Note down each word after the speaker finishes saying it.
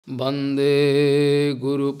Bande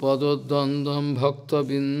Guru Padodandam Bhakta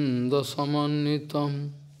Binda Samanitam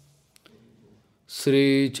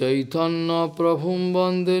Sri Chaitanya Prabhum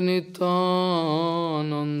Bande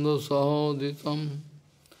Nitananda Sahoditam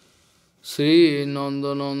Sri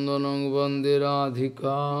Nanda Nandanang Bande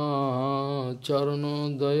Radhika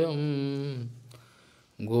Charanodayam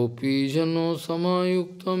Gopijano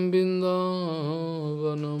Samayuktam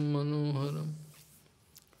Bindavanam Manoharam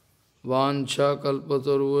Vancha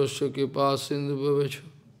kalpataruvasya kipa sindhu bhavecha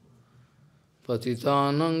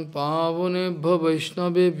Patitanang pavunebhyo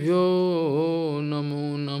vaishnavebhyo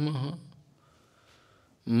namo namaha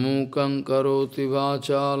Mukhaṁ karoti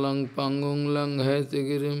vācālaṁ pangung langheti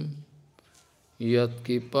girim Yat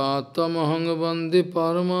kipātamahang vande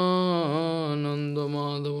paramananda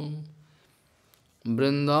madhavam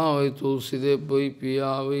Vrindāvai tulsidev vai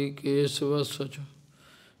piya vai kesavasya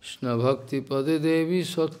Shna Bhakti Pade Devi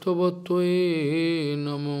Sattvatvai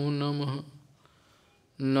Namo Namaha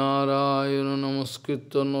Narayana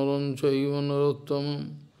Namaskritta Naram Chaiva Narottamam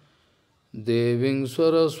Deving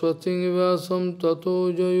Saraswati Vyasam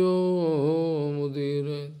Tato Jayo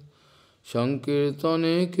Mudire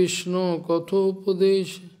Sankirtane Krishna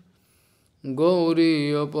Kathopadeshe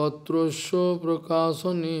Gauriya Patrasya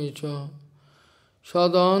Prakasanecha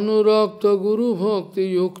Sadhanurakta Guru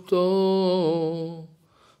Bhakti Yukta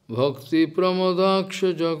Bhakti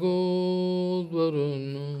Pramodaksha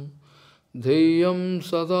Jagodvaruna Deyam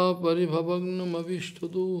Sada Paribhavagnam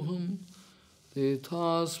Avishtaduham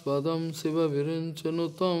Tethaspadam Siva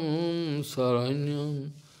Virinchanutam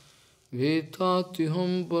Saranyam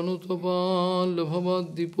Vetatiham Panutapal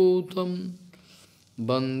Bhavadiputam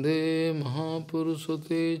Bande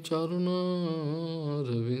Mahapurusate Charuna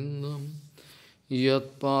Ravindam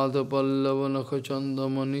Yat Pada Pallavanaka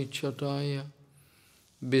Chandamani Chataya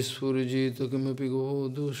Vispurjita kimapi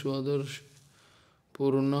godu swadarshi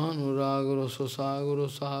Purnanuragra sasagra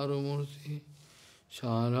saramurti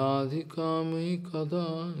Charadhikamai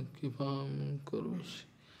kada kipam karosi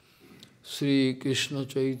Sri Krishna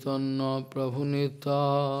Chaitanya Prabhu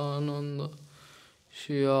Nityananda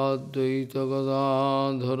Shri Advaita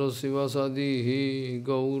Gadadhara Sivasadihi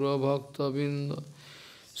Gaura Bhakta Binda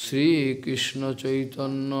Sri Krishna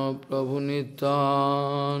Chaitanya Prabhu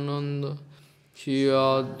Nityananda Shri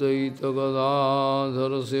Advaita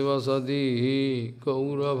Gadadhara Sivasadihi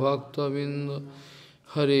Gaura Bhakta Binda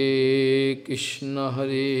Hare Krishna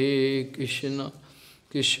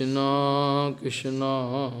Krishna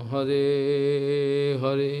Krishna Hare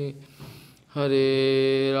Hare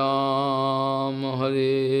Hare Ram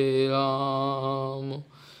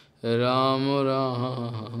Ram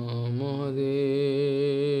Ram Hare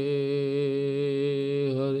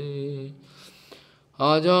Hare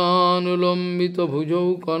Ajanulambita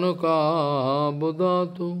bhujau kanaka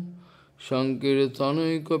bodhato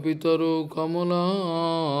Sankirtanai kapitaro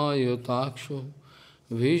kamala yataksho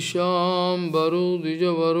Vishambaro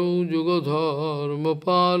dijavaro jugadharma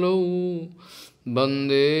palo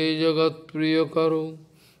Bande Jagat priyakaro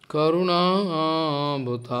karuna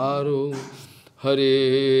bhataro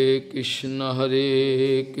Hare Krishna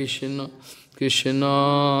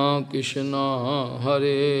Krishna Krishna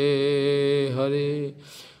Hare Hare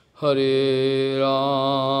Hare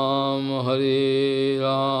Ram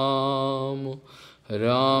Ram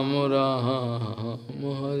Ram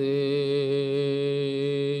Hare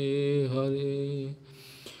Hare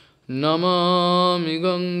Namami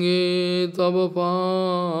Gange Tava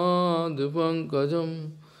Pad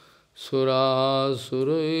Pankajam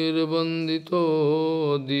Surasurair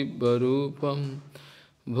Bandito Dibbarupam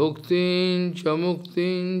Bhuktin cha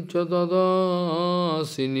muktin cha dada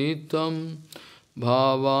sinitam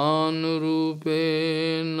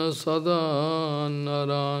Bhavanurupena sada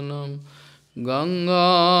naranam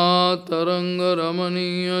Ganga taranga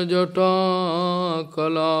ramaniya jata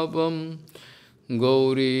kalapam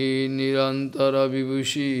Gauri nirantara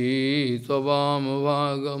vibhushi tavam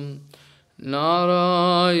vagam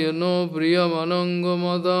Narayano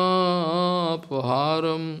priyamanangamada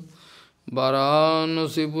paharam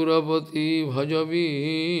Varanasi Purapati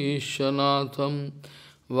Bhajavi Shanatham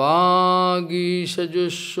Vāgisha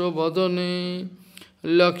Jusha Vadane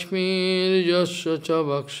Lakshmi Jasya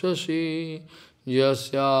Chavakshasi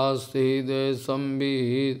Jasyasti De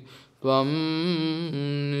Sambhid Tvam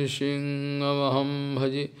Nishingamaham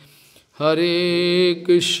Bhaji Hare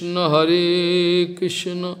Krishna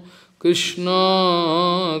Krishna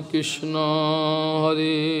Krishna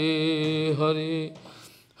Hare Hare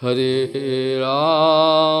Hare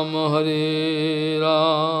Ram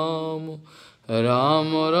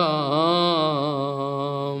Ram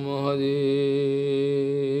Ram Hare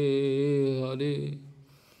Hare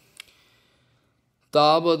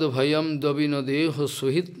Tavad bhayam davina deho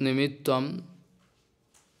suhit nimittam.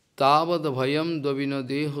 Tavad bhayam davina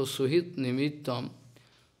deho suhit nimittam.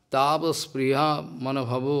 Tavas priya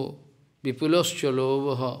manabhavo vipulascha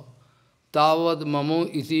lovaha. Tavad mamo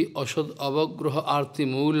iti asad avagraha arti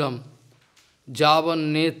moolam.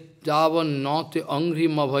 Javan nate angri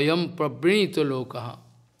mabhayam prabrinita lokaha.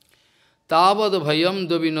 Tavad bhayam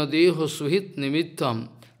davina deho suhit nimittam.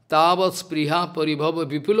 Tavad spriha paribhava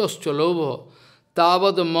vipulascha lovaha.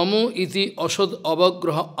 Tavad mamo iti asad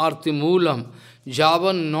avagraha arti moolam.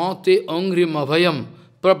 Javan nate angri mabhayam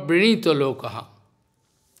prabrinita lokaha.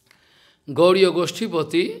 Gaudiya Goshthi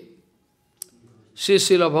Pati,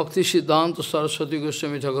 Srila BhaktiSiddhanta Saraswati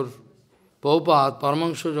Goswami Thakur, Prabhupad,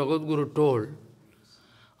 Paramahamsa Jagat Guru told,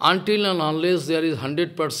 until and unless there is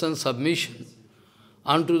 100% submission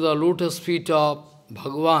unto the lotus feet of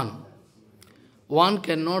Bhagavan, one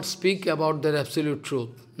cannot speak about their absolute truth.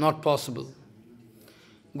 Not possible.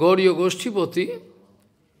 Gaudiya Goshthi Pati,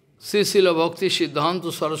 Srila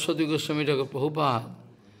BhaktiSiddhanta Saraswati Goswami Thakur, Prabhupad,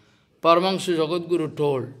 Paramahamsa Jagat Guru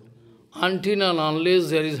told, until and unless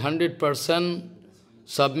there is 100%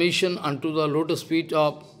 submission unto the lotus feet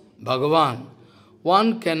of Bhagavan,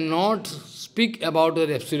 one cannot speak about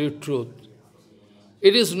the absolute truth.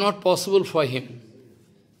 It is not possible for him.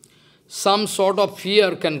 Some sort of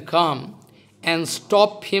fear can come and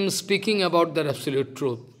stop him speaking about the absolute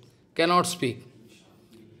truth. Cannot speak.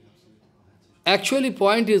 Actually,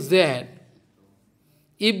 point is that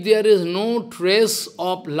if there is no trace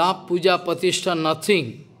of love, puja, patishtha,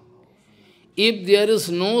 nothing, if there is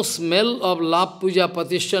no smell of love, puja,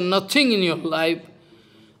 patishtha, nothing in your life,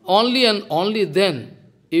 only and only then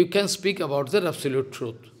you can speak about the absolute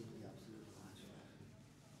truth.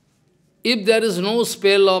 If there is no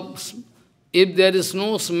smell of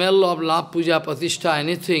love, puja, patishtha,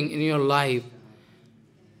 anything in your life,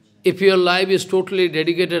 if your life is totally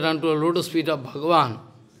dedicated unto the lotus feet of Bhagavan,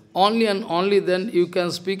 only and only then you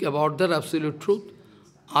can speak about the absolute truth.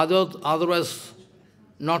 Otherwise,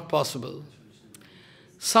 not possible.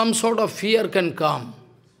 Some sort of fear can come.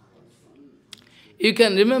 You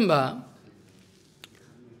can remember,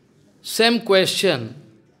 same question,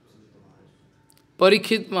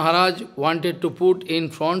 Parikshit Maharaj wanted to put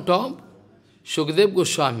in front of Shukdev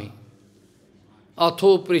Goswami.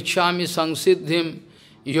 Atho prichami sangsiddhim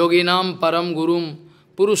yoginam param gurum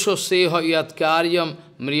purusho seha yat karyam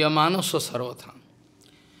mriyamanasa sarvatha.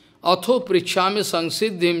 Atho prichami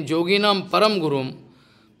sangsiddhim yoginam param gurum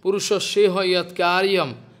purusho seha yat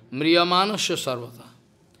karyam mriyamanasa sarvatha.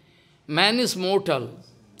 Man is mortal.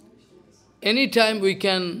 Anytime we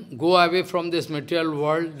can go away from this material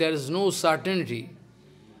world, there is no certainty.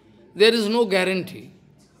 There is no guarantee.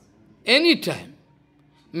 Anytime.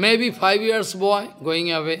 Maybe 5 years boy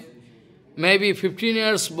going away. Maybe 15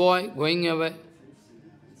 years boy going away.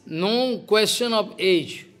 No question of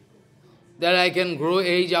age. That I can grow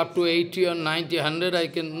age up to 80 or 90, 100, I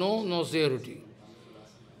can, no surety.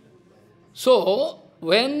 So,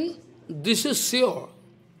 when this is sure,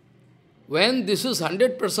 when this is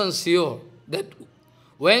 100% sure, that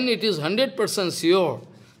when it is 100% sure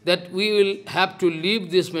that we will have to leave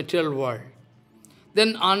this material world,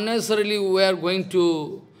 then unnecessarily we are going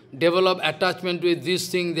to develop attachment with this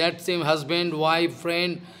thing, that thing, husband, wife,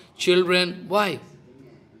 friend, children. Why?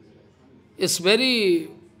 It's very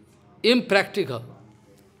impractical.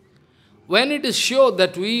 When it is sure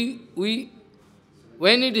that we will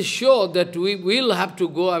have to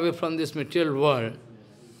go away from this material world,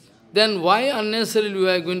 then why unnecessarily we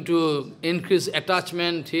are going to increase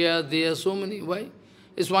attachment here, there, so many? Why?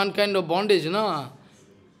 It's one kind of bondage, no?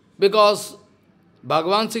 Because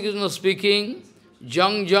Bhagavan Sri Krishna speaking,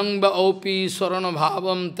 Jang jang ba opi sarana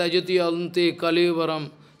bhavam tajati ante kalevaram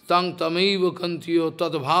tang tamaiva kantiyo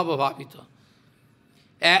tad bhava bhavita.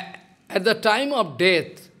 At the time of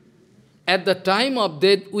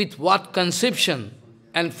death, with what conception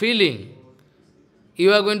and feeling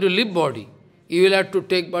you are going to leave body, you will have to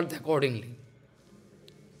take birth accordingly.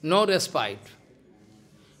 No respite.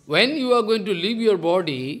 When you are going to leave your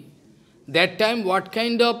body, that time what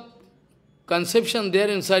kind of conception there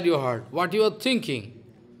inside your heart, what you are thinking,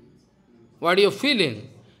 what you are feeling,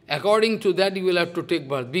 according to that you will have to take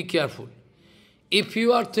birth. Be careful. If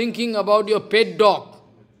you are thinking about your pet dog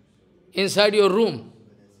inside your room,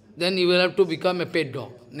 then you will have to become a pet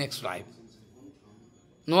dog next life.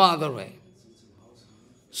 No other way.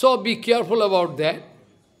 So be careful about that.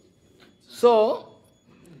 So,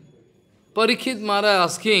 Parikshit Maharaj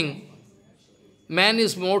asking, man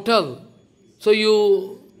is mortal, so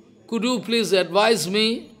could you please advise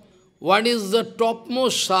me, what is the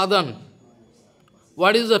topmost sadhan?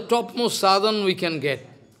 What is the topmost sadhan we can get?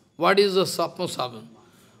 what is the Sapma-Savan.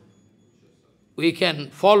 We can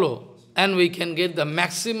follow and we can get the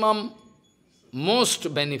maximum,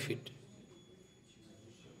 most benefit.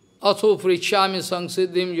 Atho prichami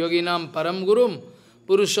sangsiddhim yoginam param gurum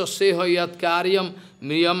purusha seha yat karyam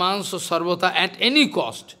mriyamansa sarvata at any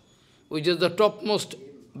cost, which is the topmost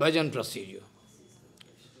bhajan procedure.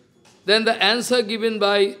 Then the answer given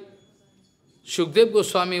by Shukdev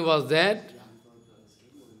Goswami was that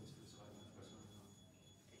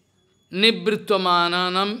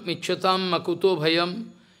Nibritvamananam michyatam makuto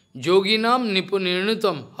bhayam yoginam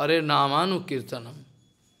nipunirnitam hare namanu kirtanam.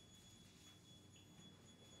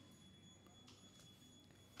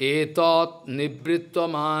 Etat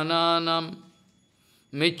nibritvamananam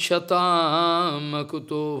michyatam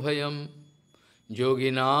makuto bhayam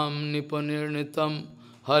yoginam nipunirnitam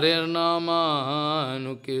hare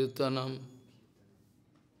namanu kirtanam.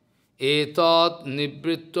 Etat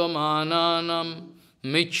nibritvamananam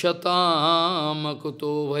michyatam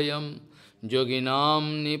akuto bhayam yoginam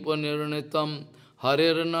nipanirnitam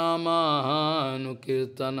harer namanu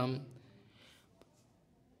kirtanam.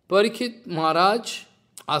 Parikshit Maharaj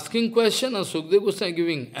asking question and Sukdev Goswami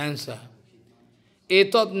giving answer.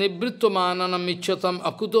 Etat nibritvamananam michyatam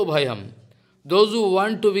akuto bhayam. Those who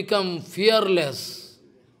want to become fearless,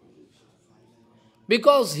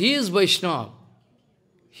 because he is Vaishnava,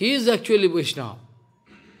 he is actually Vaishnava.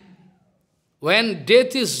 When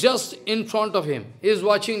death is just in front of him, he is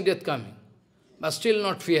watching death coming, but still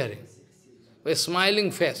not fearing. With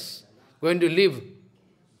smiling face, going to live.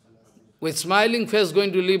 With smiling face,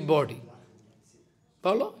 going to leave body.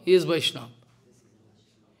 Follow? He is Vaishnava.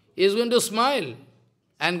 He is going to smile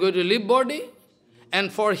and going to leave body,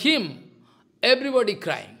 and for him, everybody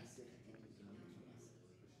crying.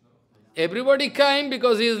 Everybody crying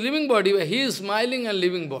because he is leaving body, but he is smiling and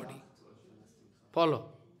leaving body. Follow?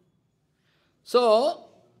 So,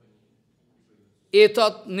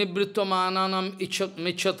 etat nibritvamananam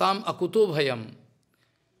michyatam akuto bhayam.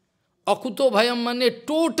 Akuto bhayam means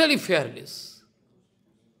totally fearless.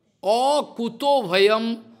 Akuto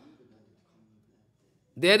bhayam,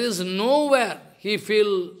 there is nowhere he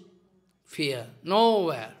feel fear.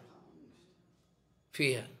 Nowhere.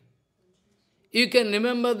 Fear. You can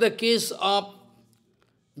remember the case of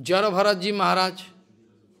Jarabharaji Maharaj.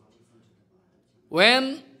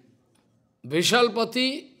 When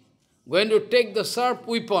Vishalpati going to take the sharp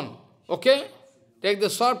weapon, okay? Take the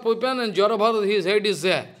sharp weapon and Jarabharaj, his head is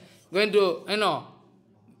there. Going to,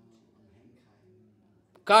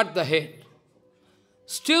 cut the head.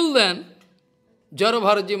 Still then,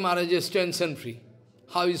 Jarabharaji Maharaj is tension-free.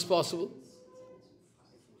 How is possible?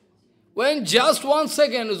 When just 1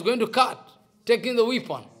 second is going to cut, taking the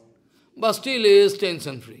weapon, but still he is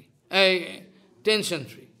tension-free.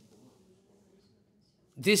 Tension-free.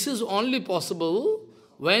 This is only possible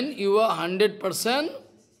when you are 100%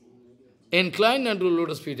 inclined unto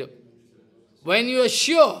lotus feet. When you are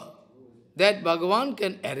sure that Bhagavan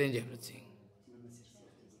can arrange everything.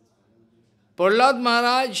 Prahlad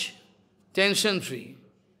Maharaj, tension-free.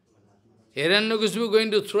 Hiranyakashipu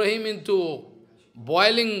going to throw him into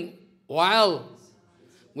boiling oil,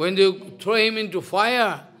 going to throw him into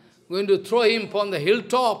fire, going to throw him from the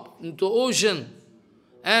hilltop into ocean,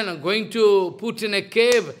 and going to put in a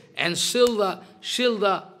cave and seal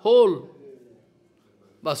the hole.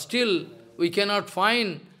 But still, we cannot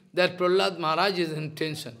find that Prahlad Maharaj is in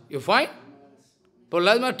tension. You find?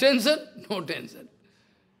 Prahlad Maharaj tension? No tension.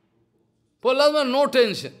 Prahlad Maharaj no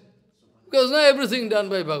tension. Because now everything done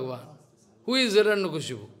by Bhagavan. Who is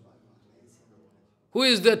Hiranyakashipu? Who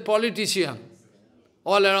is that politician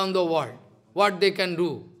all around the world? What they can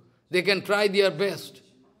do? They can try their best.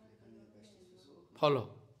 Follow.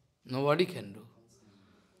 Nobody can do.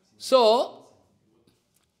 So,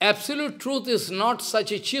 absolute truth is not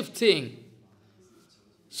such a cheap thing.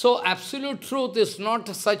 So, absolute truth is not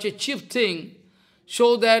such a cheap thing,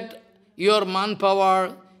 so that your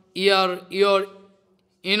manpower, your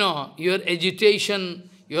agitation,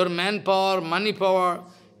 your manpower, money power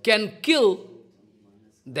can kill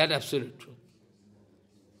that absolute truth.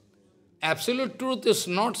 Absolute truth is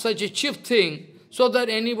not such a cheap thing, so that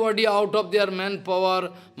anybody out of their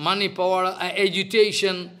manpower, money power,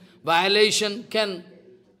 agitation, violation can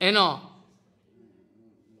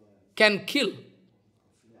kill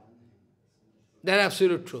that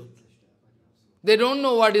absolute truth. They don't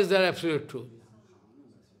know what is their absolute truth.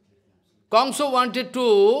 Kamsa wanted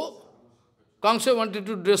to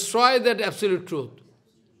destroy that absolute truth.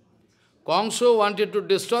 Kamsa wanted to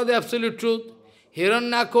destroy the absolute truth.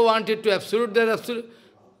 Hiranyaka wanted to absolute that absolute.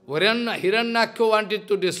 Hiranyaka wanted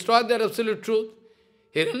to destroy that absolute truth.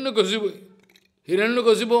 Hiranyakashipu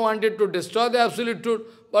Hiranyakasipu wanted to destroy the absolute truth,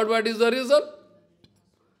 but what is the result?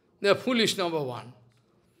 They are foolish, number one.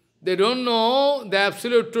 They don't know the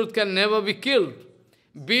absolute truth can never be killed.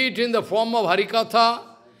 Be it in the form of Harikatha,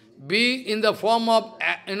 be in the form of,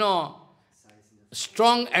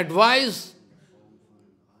 strong advice,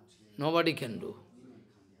 nobody can do.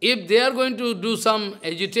 If they are going to do some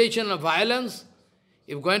agitation or violence,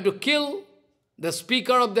 if going to kill the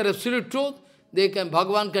speaker of the absolute truth,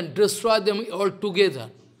 Bhagavan can destroy them altogether.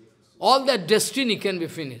 All that destiny can be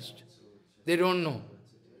finished. They don't know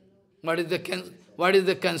what is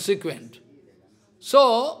the consequent.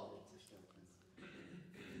 So,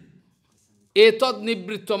 etat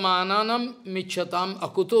nibritva mananam michyatam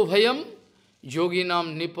akuto bhayam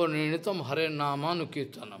yoginam niponinitam hare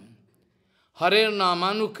namanukirtanam. Hare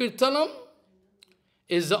namanukirtanam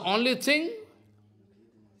is the only thing.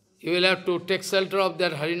 You will have to take shelter of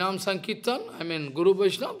that Harinam Sankirtan, Guru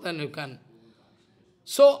Vaishnava, then you can.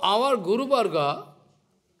 So our Guru Varga,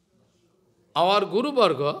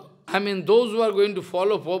 those who are going to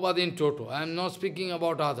follow Prabhupada in toto, I am not speaking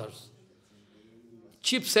about others.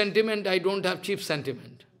 Cheap sentiment, I don't have cheap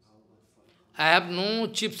sentiment. I have no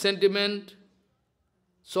cheap sentiment,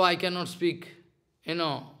 so I cannot speak,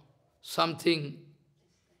 something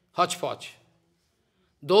hodgepodge.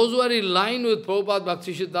 Those who are in line with Prabhupada,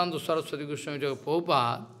 BhaktiSiddhanta, Saraswati, Goswami,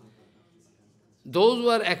 Prabhupada, those who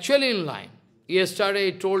are actually in line, yesterday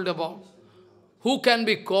I told about who can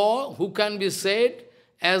be called, who can be said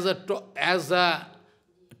as a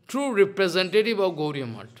true representative of Gaudiya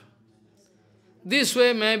Math. This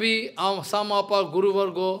way maybe some of our Guru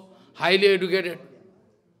Varga, highly educated.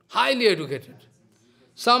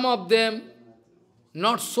 Some of them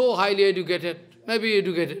not so highly educated, maybe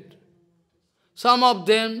educated. Some of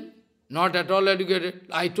them not at all educated.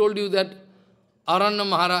 I told you that Aranya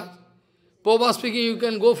Maharaj, Prabhupada speaking, you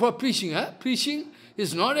can go for preaching. Preaching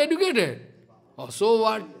is not educated. Oh, so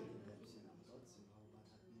what?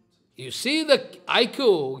 You see the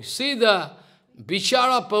IQ, you see the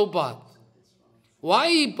Bichara Prabhupada.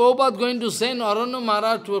 Why Prabhupada going to send Aranya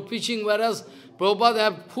Maharaj to a preaching, whereas Prabhupada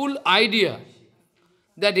have full idea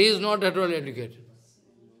that he is not at all educated.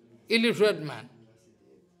 Illiterate man.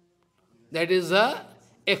 That is the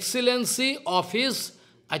excellency of his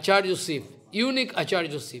Acharyasip, unique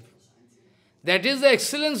Acharyasip. That is the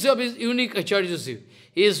excellency of his unique Acharyasip.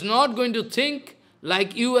 He is not going to think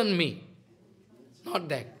like you and me. Not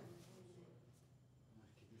that.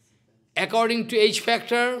 According to age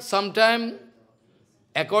factor, sometime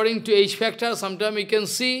we can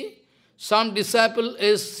see some disciple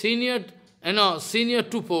is senior to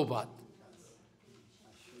Prabhupada.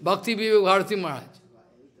 Bhakti Bhagavatamrita Maharaj.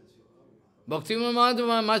 Bhakti Maharaj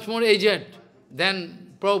was much more aged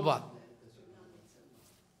than Prabhupada.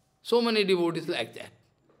 So many devotees like that.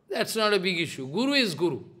 That's not a big issue. Guru is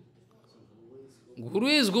Guru. Guru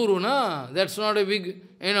is Guru, na? That's not a big,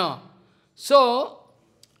 So,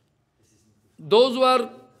 those who are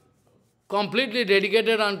completely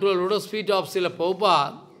dedicated unto the lotus feet of Srila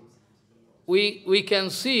Prabhupada, we can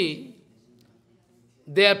see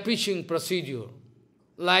their preaching procedure.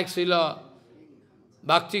 Like Srila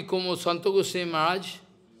Bhakti Kumud Santa Goswami Maharaj,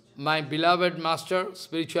 my beloved master,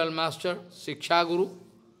 spiritual master, Siksha Guru.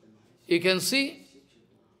 You can see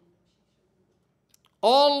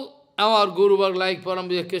all our Guru Varga like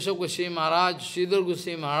Paramahamsa Keshav Goswami Maharaj, Sridhar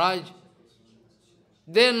Goswami Maharaj,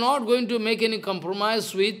 they are not going to make any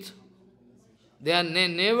compromise with, they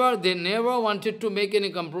never wanted to make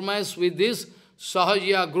any compromise with this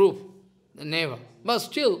Sahajiya group. Never. But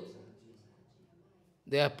still,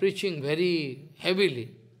 they are preaching very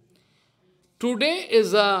heavily. Today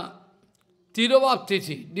is a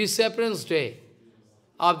Tiruvaptiti, disappearance day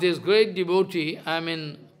of this great devotee,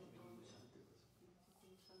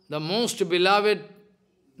 the most beloved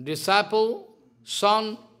disciple,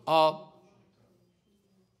 son of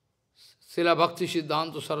Srila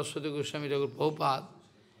BhaktiSiddhanta Saraswati Goswami Prabhupada.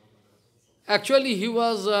 Actually, he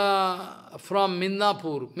was from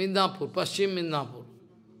Midnapur, Paschim Midnapur.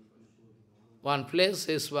 One place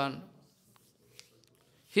is one.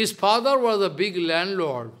 His father was a big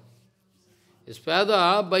landlord. His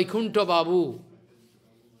father, Vaikuntha Babu.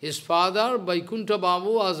 His father, Vaikuntha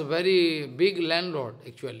Babu, was a very big landlord,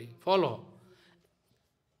 actually. Follow.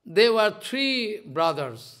 There were three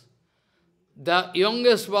brothers. The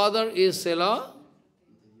youngest brother is Srila,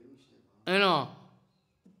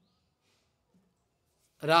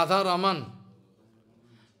 Radharaman.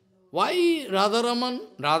 Why Radharaman?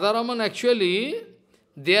 Radharaman actually,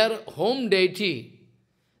 their home deity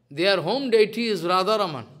is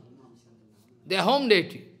Radharaman. Their home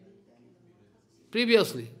deity.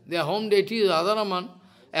 Previously, their home deity is Radharaman.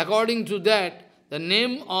 According to that, the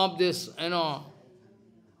name of this,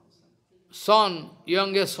 son,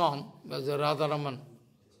 youngest son, was Radharaman.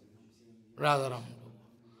 Radharaman.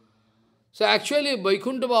 So actually,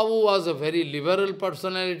 Vaikuntha Babu was a very liberal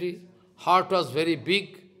personality. Heart was very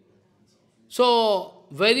big. So,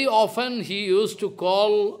 very often he used to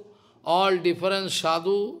call all different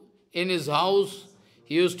sadhu in his house.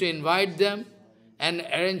 He used to invite them and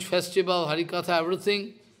arrange festival, Harikatha,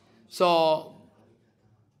 everything. So,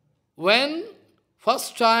 when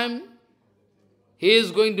first time he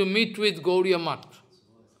is going to meet with Gaudiya Math,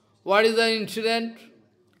 what is the incident?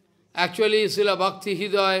 Actually, Srila Bhakti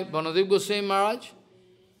Hidaya Banadev Goswami Maharaj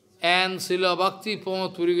and Srila Bhakti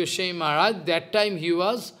Pramod Puri Goswami Maharaj, that time he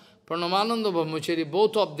was Pranamananda Brahmachari,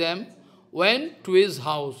 both of them went to his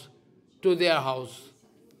house, to their house,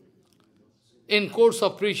 in course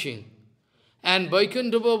of preaching. And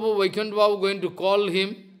Vaikuntha Babu going to call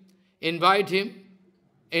him, invite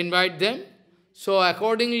them. So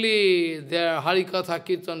accordingly, their Harikatha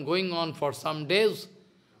Kirtan going on for some days.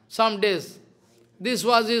 This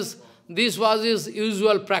was his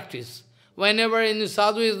usual practice. Whenever any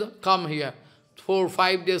sadhu is come here, 4,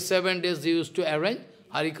 5 days, 7 days, he used to arrange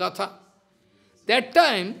Harikatha. That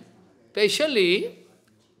time, especially,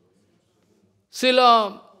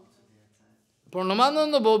 Srila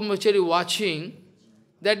Pranamananda Brahmachari watching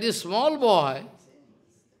that this small boy,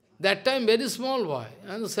 that time very small boy,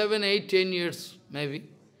 7, 8, 10 years maybe,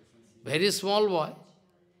 very small boy,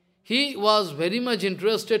 he was very much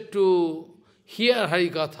interested to hear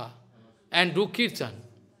Harikatha and do Kirtan.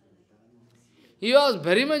 He was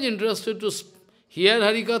very much interested to hear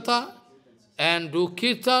Harikatha and do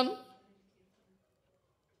Kirtan.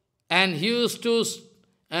 And he used to,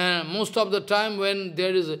 most of the time when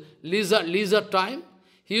there is a leisure time,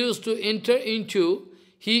 he used to enter into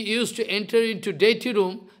deity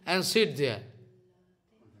room and sit there.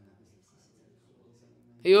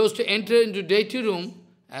 He used to enter into deity room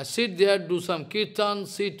and sit there, do some Kirtan,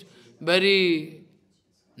 sit very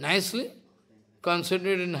nicely,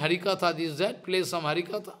 concentrate in Harikatha, this, that, play some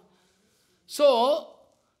Harikatha. So,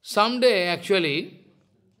 someday actually,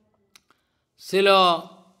 Srila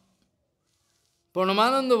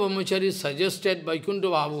Pranamananda Brahmachari suggested Vaikuntha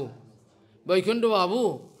Babu,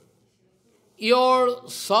 your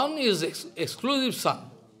son is exclusive son.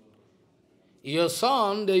 Your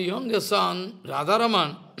son, the youngest son,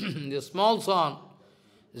 Radharaman, the small son,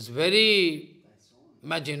 is very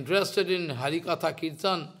much interested in Harikatha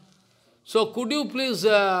Kirtan. So could you please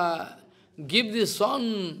give this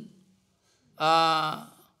son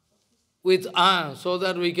with so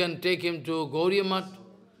that we can take him to Gaudiya Math?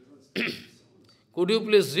 Could you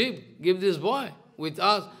please give this boy with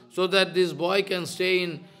us so that this boy can stay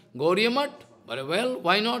in Gaudiya Math? Very well,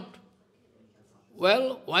 why not?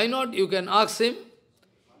 Well, why not? You can ask him.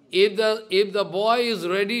 If the boy is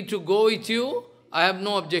ready to go with you, I have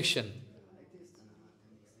no objection.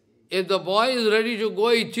 If the boy is ready to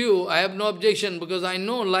go with you, I have no objection, because I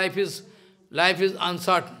know life is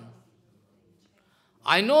uncertain.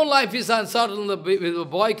 I know life is uncertain. If the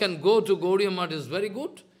boy can go to Gaudiya Math, is very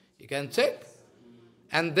good. You can check.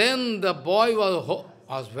 And then the boy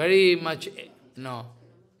was very much,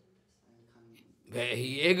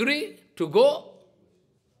 he agreed to go.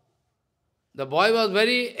 The boy was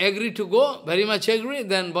very agree to go, very much agree.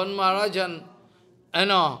 Then Ban Maharaj and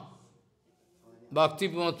Bhakti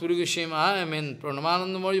Pramod Puri Goswami Maharaj,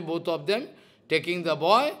 Pranamananda Maharaj, both of them, taking the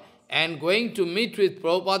boy and going to meet with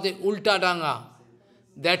Prabhupada in Ulta Danga.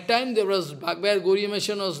 That time there was Bhagavad Gaudiya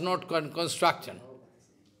Mission was not constructed.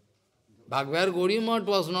 Bhagavad Gaudiya Math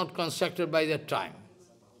was not constructed by that time.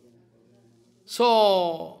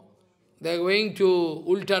 So they are going to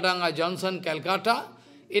Ulta Danga Johnson, Calcutta,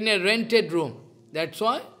 in a rented room. That's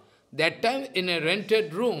why, that time in a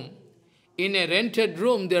rented room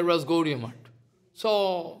there was Gaudiya Math.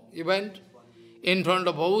 So he went in front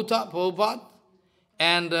of Prabhupada,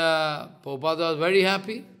 and Prabhupada was very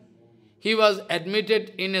happy. He was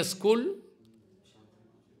admitted in a school.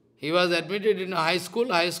 He was admitted in a high school.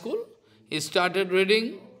 He started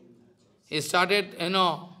reading. He started,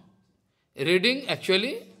 reading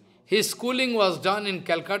actually. His schooling was done in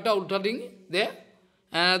Calcutta, Uttading, there.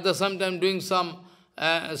 And at the same time doing some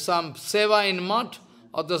seva in math,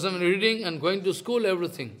 or the same reading and going to school,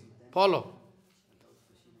 everything. Follow.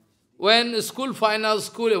 When his high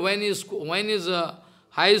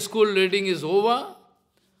school reading is over,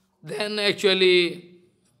 then actually,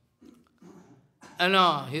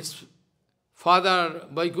 his father,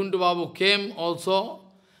 Vaikuntha Babu, came also,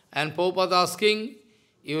 and Prabhupada asking,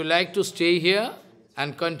 you like to stay here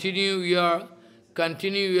and continue your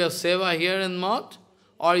seva here in Math,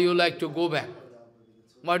 or you like to go back?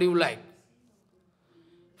 What do you like?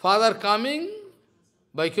 father coming,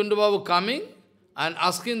 Vaikuntha Babu coming and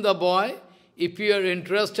asking the boy, if you are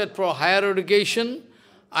interested for higher education,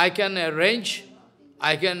 I can arrange,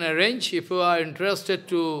 if you are interested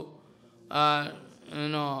to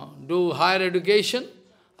do higher education,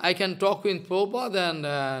 I can talk with Prabhupada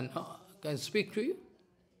and can speak to you.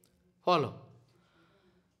 Follow.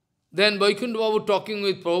 Then Vaikuntha Babu talking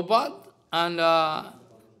with Prabhupada, and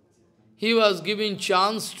he was given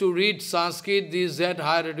chance to read Sanskrit, this, that,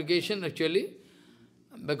 higher education actually,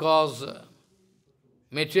 because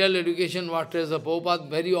material education, what is the Prabhupada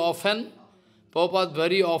very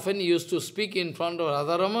often used to speak in front of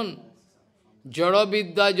Radharaman. Jada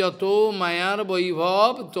vidya jato mayar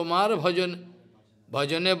vaibhav tomar bhajane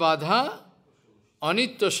badha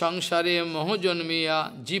anitya sangsare moho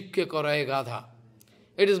janmiya jeev ke karaye gadha.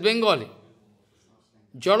 It is Bengali.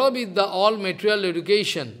 Jada vidya, all material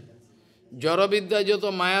education. Jada vidya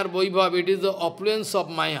jato mayar vaibhav, it is the opulence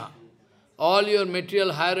of Maya. All your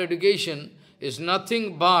material higher education is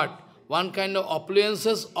nothing but one kind of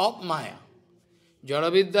opulences of Maya.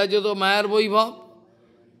 Jada vidya jato mayar vaibhav.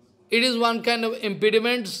 It is one kind of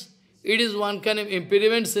impediments. It is one kind of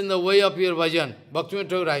impediments in the way of your bhajan. Bhakti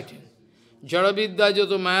Thakur writing. Jada vidya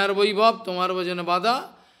jato mayar vaibhav tomar bhajane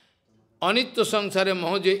badha anitya sangsare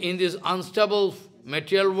mohoje, in this unstable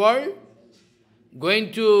material world, going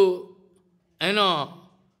to,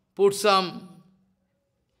 put some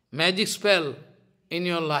magic spell in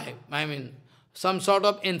your life. I mean, some sort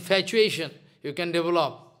of infatuation you can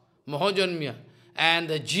develop. Mohojanmya. And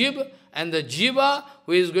the jiva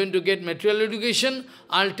who is going to get material education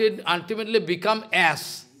ultimately become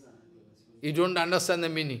ass. You don't understand the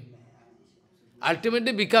meaning.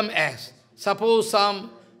 Ultimately become ass. Suppose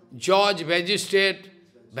some judge, magistrate,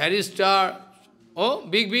 barrister,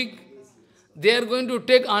 big, they are going to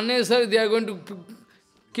take unnecessary, they are going to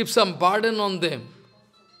keep some burden on them.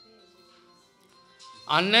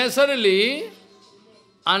 Unnecessarily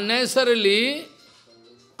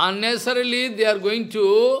they are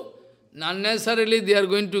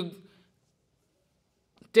going to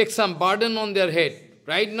take some burden on their head,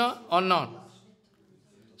 right now or not?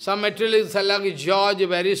 Some materialists are like a judge, a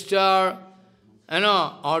barrister,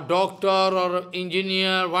 or doctor, or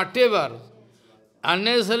engineer, whatever.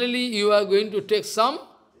 Unnecessarily you are going to take some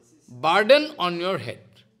burden on your head.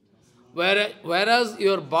 Whereas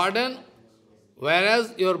your burden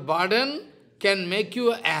can make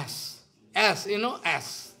you an ass. Ass.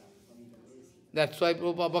 That's why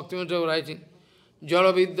Prabhupada Bhakti was writing,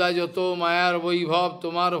 Jara vidya jato mayar vaibhav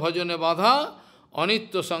tomar bhajane badha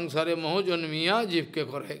anitya sangsare moho janmiya jeev ke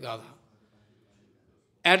kare gadha.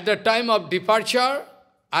 At the time of departure,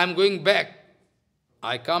 I am going back.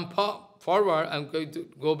 I come forward, I am going to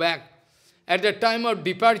go back. At the time of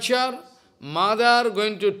departure, mother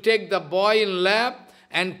going to take the boy in lap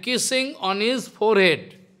and kissing on his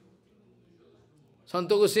forehead.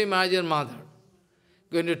 Santa Goswami Maharaj's mother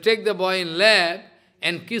going to take the boy in lap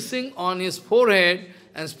and kissing on his forehead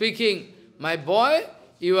and speaking, my boy,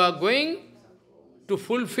 you are going to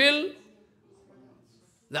fulfill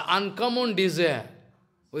the uncommon desire,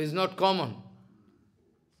 which is not common,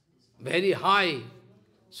 very high.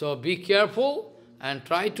 So be careful and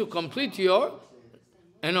try to complete your,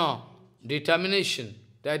 determination.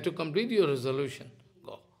 Try to complete your resolution.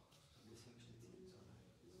 Go.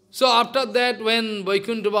 So after that, when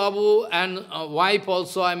Vaikuntha Babu and wife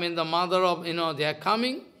also, the mother of, they are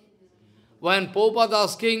coming, when Prabhupada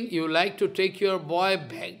asking, you like to take your boy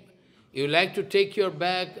back, you like to take your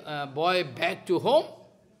boy back to home?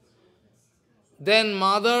 Then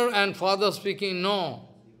mother and father speaking, no,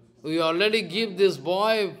 we already give this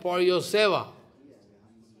boy for your seva.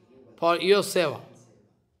 For your seva.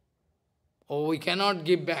 Oh, we cannot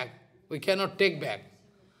give back. We cannot take back.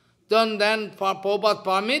 Then for Prabhupada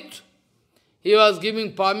permit, he was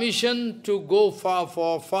giving permission to go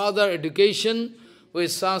for further education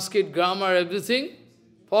with Sanskrit grammar, everything.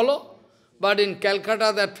 Follow? But in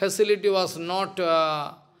Calcutta, that facility was not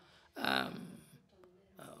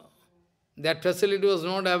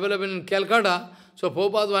available in Calcutta. So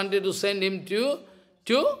Prabhupada wanted to send him to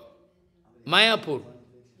Mayapur.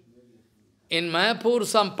 In Mayapur,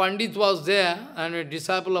 some Pandit was there, and a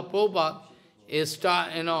disciple of Prabhupada,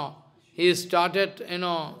 he started,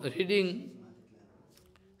 reading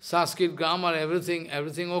Sanskrit grammar,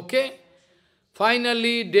 everything okay.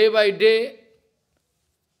 Finally, day by day,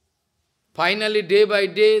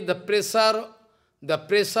 the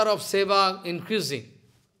pressure of seva increasing.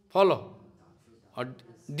 Follow? Or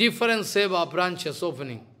different seva branches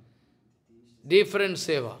opening. Different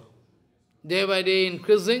seva. Day by day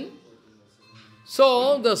increasing.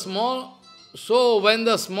 So when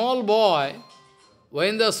the small boy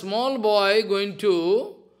when the small boy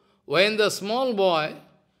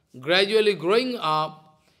gradually growing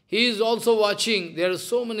up, he is also watching. There are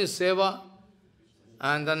so many seva,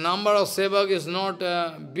 and the number of sevak is not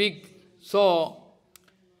big. So,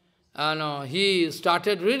 he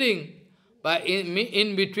started reading, but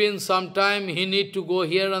in between some time he need to go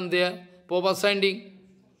here and there, Prabhupada sending.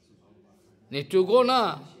 Need to go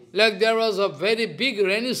now. Like there was a very big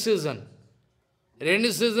rainy season.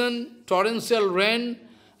 Rainy season, torrential rain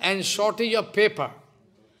and shortage of paper.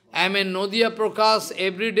 Nodia Prakash,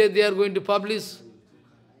 every day they are going to publish.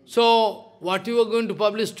 So, what you are going to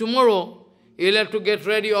publish tomorrow, you'll have to get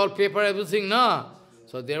ready all paper, everything, na?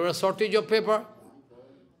 So there was shortage of paper.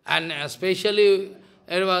 And especially,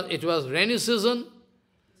 it was rainy season.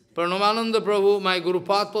 Paramahamsa Prabhu, my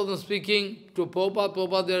Gurupad was speaking to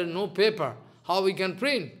Prabhupada, there is no paper. How we can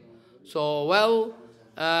print? So, well,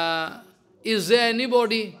 is there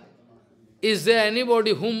anybody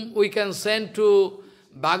whom we can send to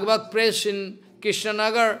Bhagavad Press in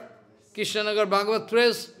Krishnanagar Bhagavad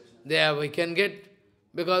Press? There we can get,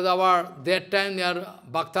 because that time they are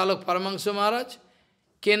Bhaktalok Paramahamsa Maharaj,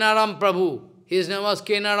 Kenaram Prabhu. His name was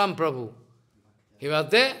Kenaram Prabhu. He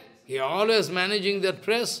was there. He always managing that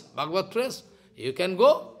press, Bhagavad Press. You can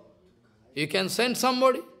go. You can send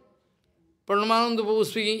somebody. Paramahamsa Prabhu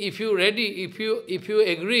speaking, if you ready, if you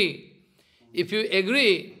agree,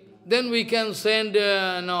 then we can send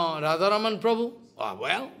Radharaman Prabhu. Oh,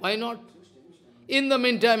 well, why not? In the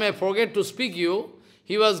meantime, I forget to speak you,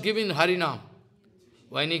 he was giving Harinam.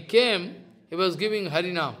 When he came, he was giving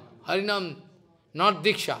Harinam. Harinam, not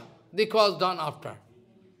Diksha. Diksha was done after.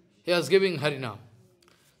 He was giving Harinam.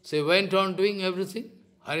 So he went on doing everything,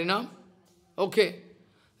 Harinam. Okay.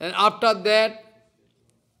 And after that,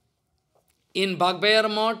 in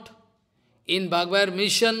Bhagbayar Math, in Bhagbayar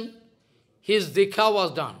Mission, his Diksha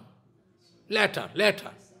was done. Later.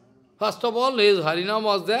 First of all, his Harinam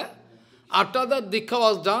was there. After that, Diksha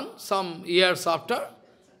was done, some years after,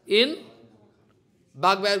 in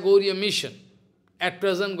Bhagbayar Gaudiya Mission. At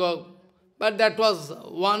present, but that was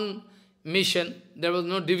one mission. There was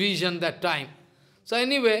no division that time. So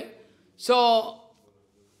anyway,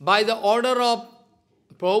 by the order of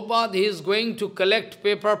Prabhupada, he is going to collect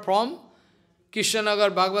paper from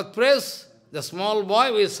Krishnanagar Bhagavad Press. The small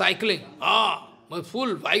boy is cycling, with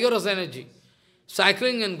full vigorous energy,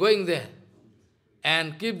 cycling and going there.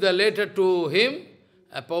 And give the letter to him.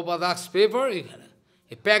 Prabhupada asks paper, he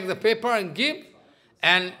pack the paper and give.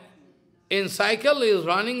 And in cycle he is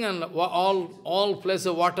running, and all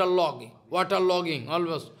places waterlogging,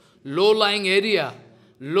 almost low-lying area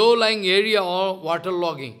or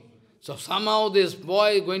waterlogging. So somehow this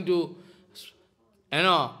boy is going to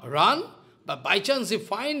run, but by chance he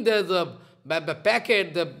finds that the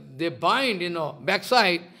packet, they bind,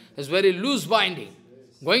 backside is very loose binding,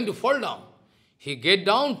 going to fall down. He get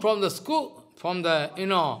down from the school, from the,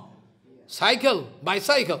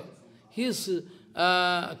 bicycle. He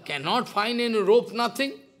cannot find any rope,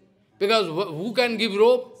 nothing. Because who can give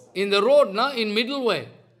rope? In the road, in middle way.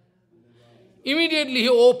 Immediately he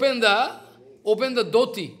opened the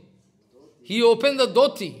dhoti. He opened the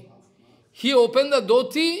dhoti,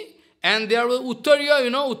 and there was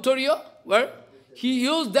uttariya, uttariya, where he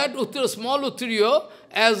used that small uttariya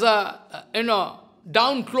as a,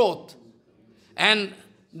 down cloth. And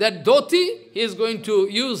that dhoti he is going to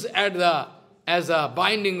use as a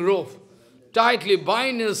binding rope. Tightly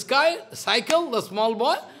bind in the cycle, the small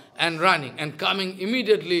boy, and running, and coming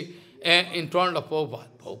immediately in front of Prabhupada.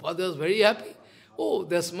 Prabhupada was very happy. Oh,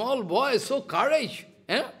 the small boy is so courage.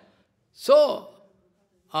 So,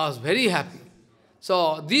 I was very happy.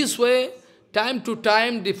 So, this way, time to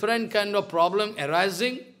time, different kind of problem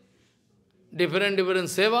arising, different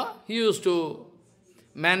seva. He used to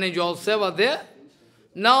manage all seva there.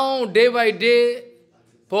 Now, day by day,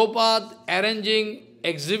 Prabhupada arranging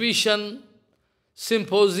exhibition,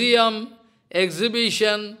 symposium,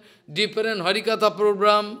 exhibition, different Harikatha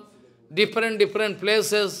program, different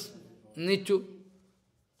places need to.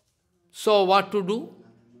 So what to do?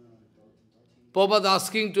 Prabhupada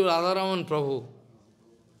asking to Radharaman Prabhu,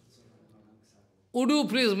 would you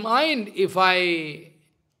please mind if I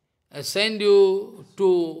send you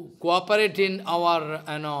to cooperate in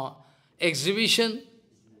our exhibition?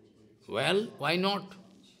 Well, why not?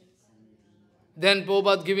 Then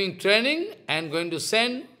Prabhupada giving training and going to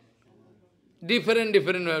send different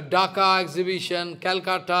Dhaka exhibition,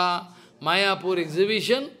 Calcutta, Mayapur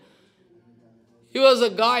exhibition. He was a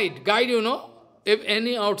guide. Guide, if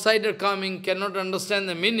any outsider coming cannot understand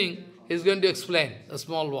the meaning, he is going to explain, a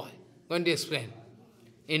small boy, going to explain.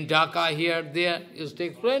 In Dhaka, here, there, he is to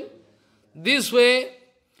explain. This way,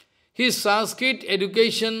 His Sanskrit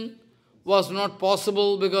education was not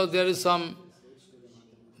possible because there is some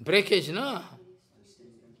breakage, no?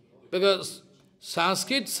 Because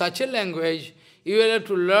Sanskrit, such a language, you will have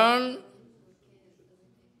to learn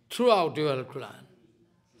throughout, you will have to learn.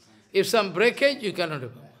 If some breakage, you cannot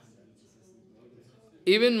do.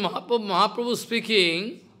 Even Mahaprabhu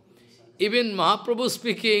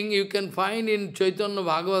speaking, you can find in Chaitanya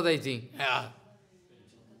Bhagavad, I think. Yeah.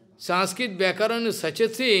 Sanskrit Vyakaran is such a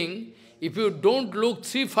thing, if you don't look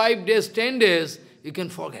 3, 5 days, 10 days, you can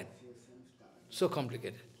forget. So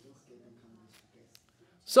complicated.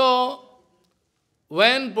 So,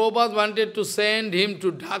 when Prabhupada wanted to send him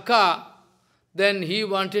to Dhaka, then he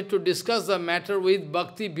wanted to discuss the matter with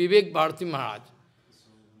Bhakti Vivek Bharati Maharaj.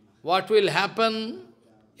 What will happen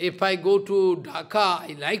if I go to Dhaka?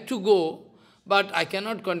 I like to go, but I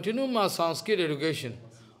cannot continue my Sanskrit education.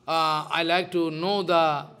 I like to know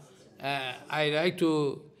I like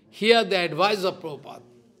to hear the advice of Prabhupada.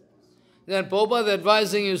 Then Prabhupada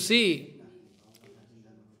advising, you see,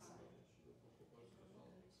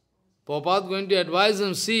 Prabhupada going to advise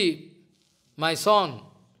him, see, my son,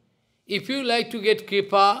 if you like to get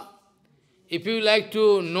kripa, if you like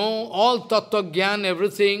to know all tattva gyan,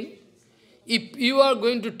 everything, if you are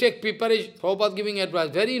going to take preparation, Prabhupada giving advice,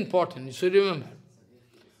 very important, you should remember.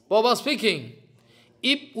 Prabhupada speaking,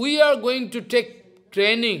 if we are going to take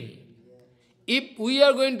training, if we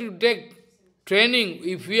are going to take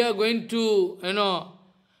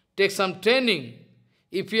some training,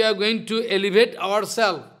 if we are going to elevate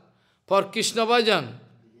ourselves for Krishna Bhajan,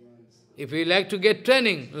 if we like to get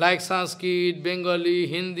training, like Sanskrit, Bengali,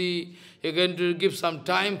 Hindi, you're going to give some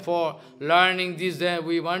time for learning this, that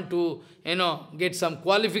we want to, get some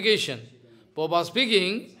qualification. Prabhupada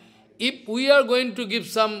speaking, if we are going to get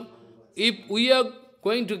some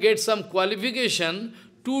qualification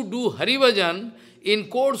to do Hari Bhajan, in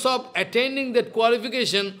course of attaining that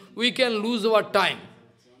qualification, we can lose our time.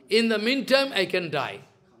 In the meantime, I can die.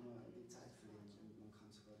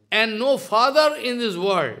 And no father in this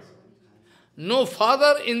world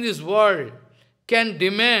can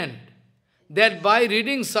demand that by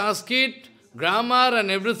reading Sanskrit, grammar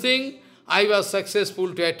and everything, I was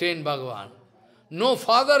successful to attain Bhagavan. No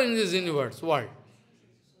father in this world.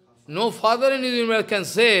 No father in this universe can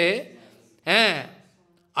say,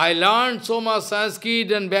 I learned so much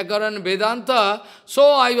Sanskrit and Vyakaran and Vedanta, so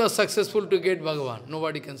I was successful to get Bhagavan.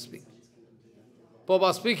 Nobody can speak.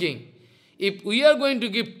 Prabhupada speaking, if we are going to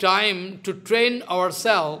give time to train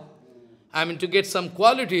ourselves, to get some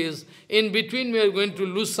qualities, in between we are going to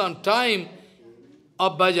lose some time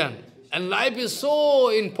of bhajan. And life is so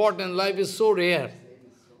important, life is so rare.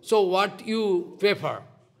 So what you prefer?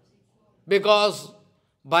 Because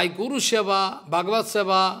by Guru Seva, Bhagavad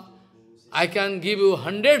Seva, I can give you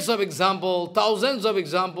hundreds of examples, thousands of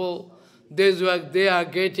examples. They are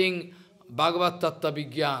getting Bhagavad Tattva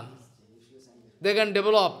Vigyan. They can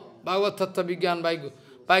develop Bhagavad Tattva Vigyan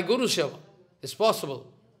by Guru Seva. It's possible.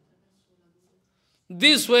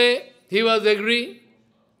 This way, he was agree.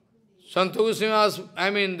 Sant Goswami was, the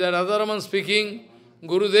Radharaman speaking,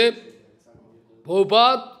 Gurudev,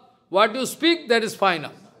 Prabhupada, what you speak, that is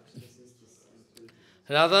final.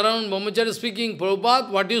 Radharaman Brahmachari speaking, Prabhupada,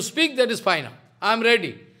 what you speak, that is final. I am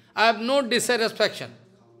ready. I have no dissatisfaction.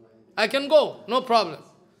 I can go, no problem.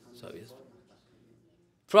 So, yes.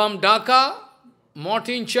 From Dhaka, Mott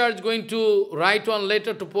in charge going to write one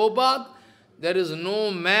letter to Prabhupada. There is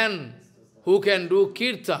no man who can do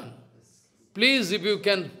kirtan. Please, if you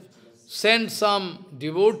can send some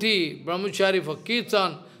devotee, brahmachari for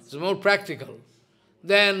kirtan, it's more practical.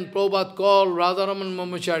 Then Prabhupada called Radharaman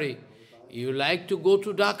Brahmachari. You like to go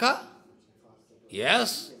to Dhaka?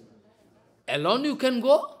 Yes. Alone you can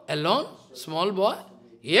go? Alone? Small boy?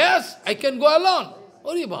 Yes, I can go alone.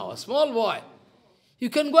 Ori Baba, small boy. You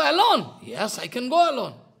can go alone? Yes, I can go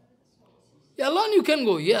alone. Alone you can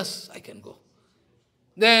go? Yes, I can go.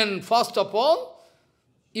 Then, first of all,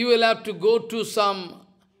 you will have to go to some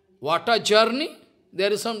water journey.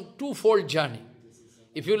 There is some twofold journey.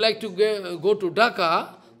 If you like to go to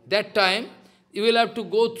Dhaka, that time, you will have to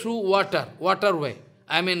go through waterway,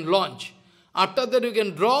 launch. After that you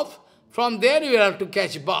can drop, from there you will have to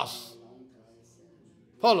catch bus.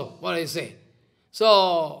 Follow what I say.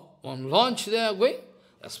 So, on launch they are going,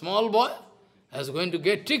 a small boy is going to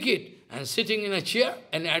get ticket and sitting in a chair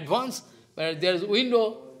in advance, where there is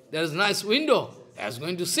window, there is nice window, he is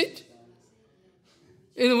going to sit.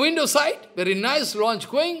 In the window side, very nice launch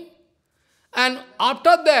going. And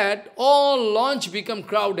after that, all launch become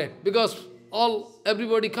crowded, because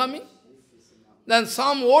everybody coming. Then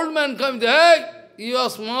some old man comes, hey, you are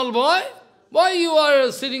small boy, why you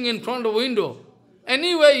are sitting in front of window?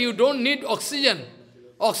 Anyway, you don't need oxygen.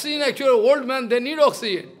 Oxygen, actually, old man, they need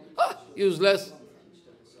oxygen. Useless.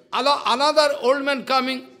 Another old man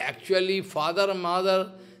coming, actually, father,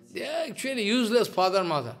 mother, they are actually useless father,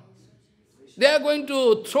 mother. They are going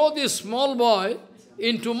to throw this small boy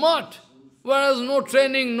into mud, whereas no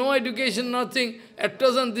training, no education, nothing. At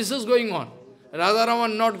present, this is going on.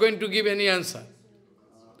 Radharaman not going to give any answer.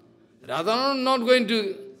 Radharaman not going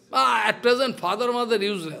to, at present, father, mother,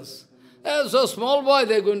 useless. So small boy,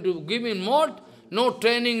 they are going to give him mud, no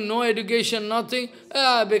training, no education, nothing,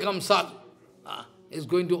 become sadhu. It's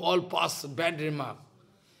going to all pass bad remark.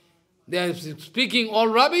 They are speaking all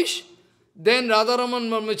rubbish. Then Radharaman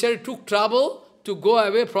Brahmachari took trouble to go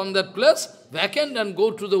away from that place, vacant, and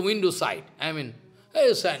go to the window side. He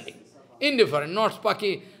is standing, indifferent, not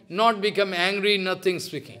speaking, not become angry, nothing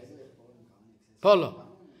speaking. Follow.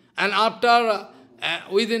 And after,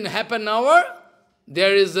 within half an hour,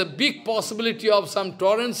 there is a big possibility of some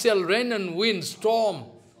torrential rain and wind, storm,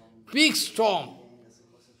 big storm.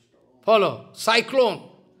 Follow, cyclone.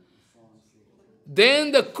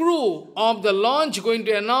 Then the crew of the launch going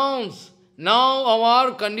to announce, now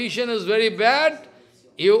our condition is very bad,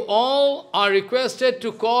 you all are requested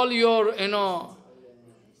to call your,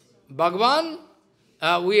 Bhagavan,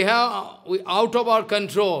 we out of our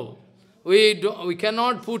control. We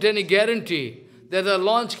cannot put any guarantee that the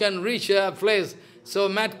launch can reach a place, so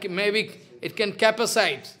maybe it can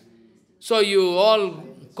capsize. So you all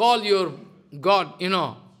call your God,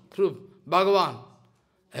 through Bhagavan.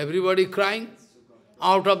 Everybody crying.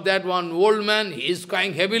 Out of that one old man, he is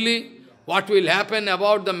crying heavily. What will happen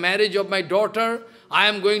about the marriage of my daughter? I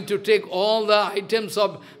am going to take all the items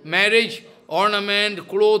of marriage, ornament,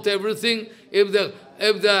 cloth, everything. If the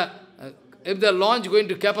launch going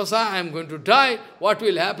to capsize, I am going to die. What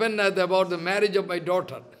will happen about the marriage of my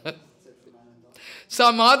daughter?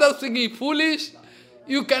 Some others thinking, foolish,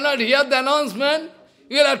 you cannot hear the announcement.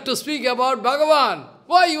 You will have to speak about Bhagavan.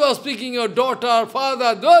 Why you are speaking your daughter,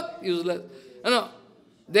 father, that? Useless.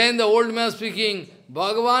 Then the old man speaking,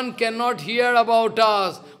 Bhagavan cannot hear about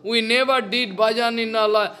us. We never did bhajan in our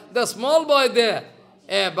life. The small boy there,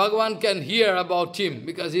 Bhagavan can hear about him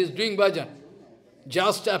because he is doing bhajan.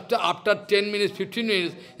 Just after 10 minutes, 15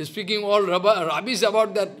 minutes, he is speaking all rubbish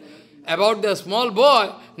about the small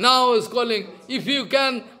boy. Now he is calling, if you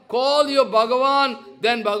can call your Bhagavan,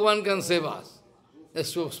 then Bhagavan can save us. The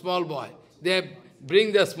small boy. They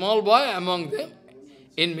bring the small boy among them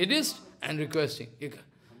in midst and requesting.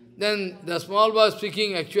 Then the small boy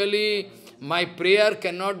speaking, actually, my prayer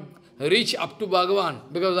cannot reach up to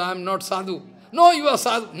Bhagavan because I am not sadhu. No, you are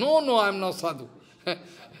sadhu. No, I am not sadhu.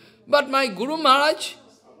 But my Guru Maharaj,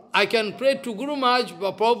 I can pray to Guru Maharaj,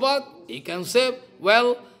 Prabhupada, he can say,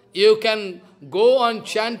 well, you can go on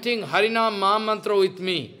chanting Harinam Mahamantra with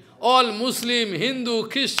me. All Muslim, Hindu,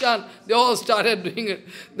 Christian, they all started doing it.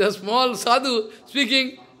 The small sadhu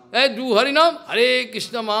speaking, hey, do Harinam, Hare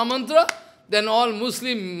Krishna Mahamantra. Then all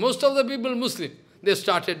Muslim, most of the people Muslim, they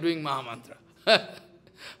started doing Mahamantra.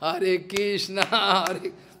 Hare Krishna,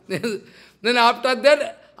 Hare. Then after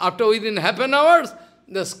that, within half an hour,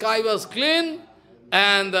 the sky was clean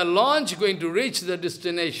and the launch going to reach the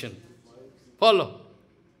destination. Follow.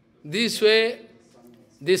 This way,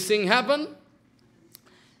 this thing happened.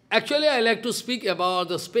 Actually, I like to speak about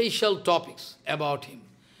the special topics about him.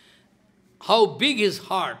 How big his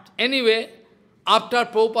heart. Anyway, after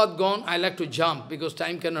Prabhupada gone, I like to jump because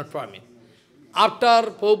time cannot permit.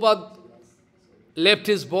 After Prabhupada left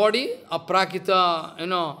his body, Aprakita,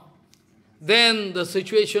 then the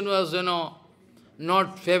situation was,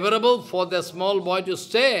 not favorable for the small boy to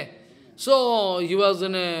stay. So he was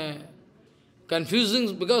in a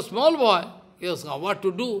confusing, because small boy, he was what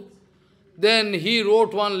to do. Then he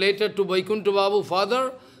wrote one letter to Vaikuntha Babu,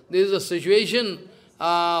 Father, there is a situation,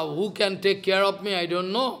 who can take care of me, I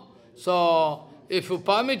don't know. So, if you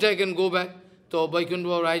permit, I can go back. So Vaikuntha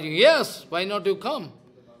Babu writing, yes, why not you come?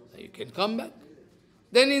 You can come back.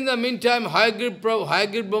 Then in the meantime, Hayagriv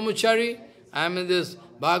Brahmachari, I am in this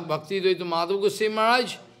Bhakti-Siddhanta Madhava Goswami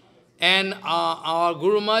Maharaj, and our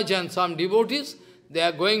Guru Maharaj and some devotees, they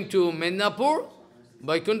are going to Mednapur,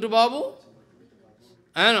 Vaikuntha Babu,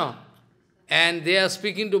 and they are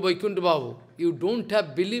speaking to Vaikuntha Babu. You don't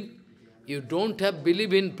have belief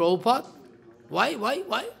in Prabhupada? Why?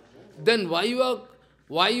 Then why you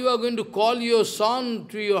are going to call your son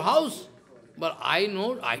to your house? But I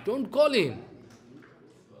know, I don't call him.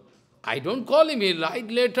 He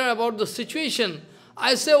write later about the situation.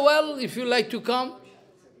 I say, well, if you like to come,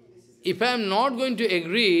 if I am not going to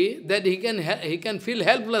agree, that he can feel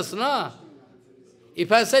helpless, na?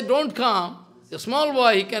 If I say don't come, the small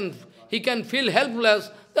boy, he can feel helpless,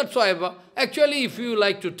 That's why, actually, if you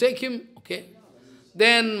like to take him, okay.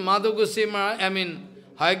 Then Madhav Goswami Maharaj,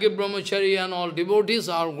 Hayagya Brahmachari and all devotees,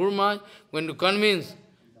 our Guru Maharaj, going to convince,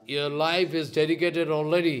 your life is dedicated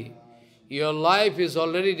already. Your life is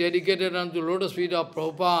already dedicated unto lotus feet of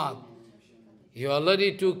Prabhupada. You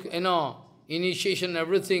already took, initiation,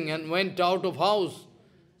 everything, and went out of house.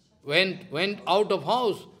 Went out of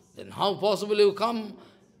house. Then how possible you come?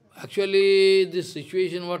 Actually, this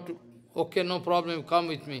situation, okay, no problem, come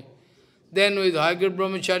with me. Then with Hayagya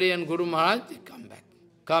Brahmachari and Guru Maharaj, they come back,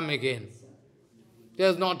 come again. They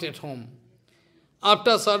are not at home.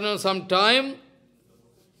 After some time,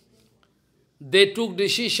 they took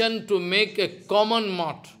decision to make a common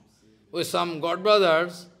mott with some God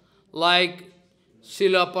brothers like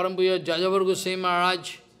Srila Parampuriya Jajavar Goswami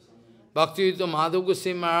Maharaj, Bhakti Madhav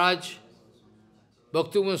Goswami Maharaj,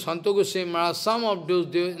 Bhakti Santa Goswami Maharaj, some of those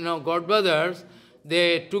God brothers,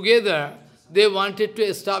 they together, they wanted to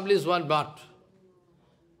establish one mott.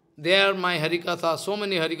 There my Harikatha, so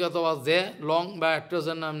many Harikatha was there, long by actors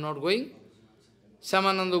and I am not going.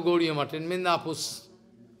 Samananda Gaudiya Math in Mindapur.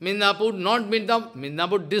 Mindapur, not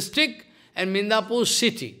Mindapur district and Mindapur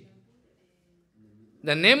city.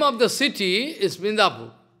 The name of the city is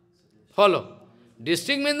Mindapur. Follow.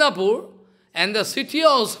 District Mindapur and the city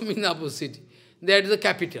also Mindapur city. That is the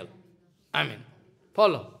capital.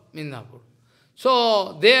 Follow. Mindapur.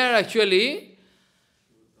 So, there actually,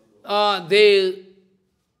 they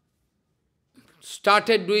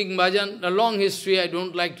started doing bhajan, a long history, I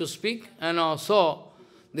don't like to speak, and so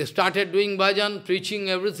they started doing bhajan, preaching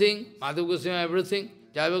everything, Madhav Goswami, everything,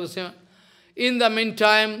 Jaya Goswami. In the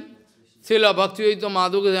meantime, Srila Bhaktivedanta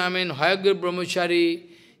Madhav Goswami, Hayagya Brahmachari,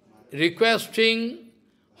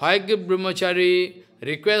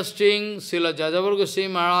 requesting Srila Jajavar Goswami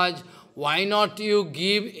Maharaj, why not you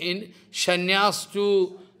give in sannyas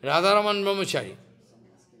to Radharaman Brahmachari?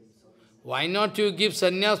 Why not you give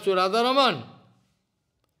sannyas to Radharaman?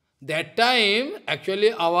 That time,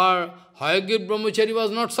 actually, our Hayagya Brahmachari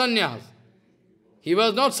was not sannyas. He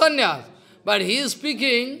was not sannyas. But he is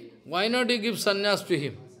speaking, why not you give sannyas to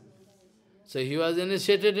him? So he was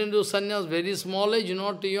initiated into sannyas, very small age,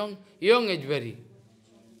 not young age,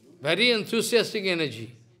 very enthusiastic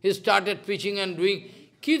energy. He started preaching and doing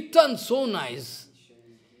kirtan so nice.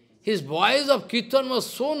 His voice of kirtan was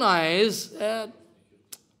so nice that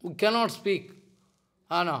we cannot speak.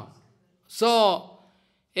 So,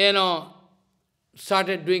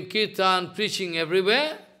 started doing kirtan, preaching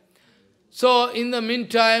everywhere. So, in the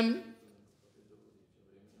meantime,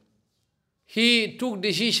 he took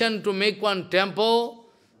decision to make one temple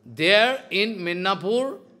there in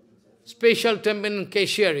Minnapur, special temple in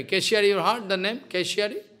Keshiari. Keshiari, you heard the name?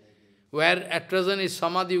 Keshiari? Where at present is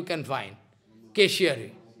Samadhi you can find.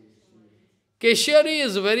 Keshiari. Keshiari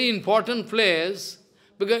is a very important place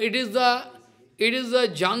because it is the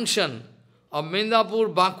junction of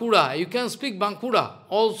Mendapur, Bankura. You can speak Bankura,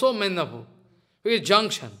 also Mendapur. It is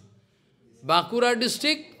junction. Bankura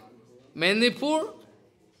district, Mendipur,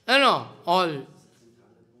 all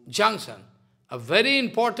junction. A very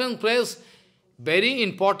important place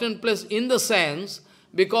in the sense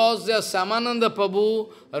because there Samananda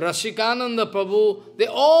Prabhu, Rashikananda Prabhu, they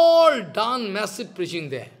all done massive preaching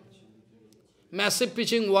there. Massive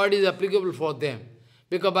preaching word is applicable for them.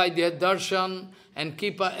 Because by their darshan and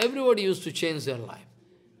kripa, everybody used to change their life.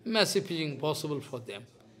 Massive preaching possible for them.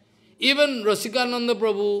 Even Rasikananda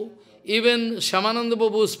Prabhu, even Shamananda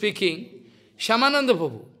Prabhu speaking, Shamananda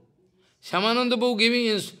Prabhu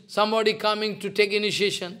giving somebody coming to take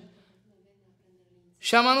initiation.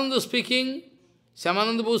 Shamananda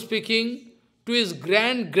Prabhu speaking to his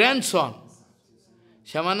grandson.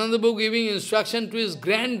 Shamananda Prabhu giving instruction to his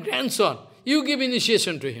grandson. You give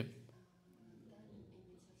initiation to him.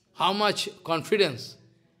 How much confidence?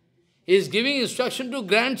 He is giving instruction to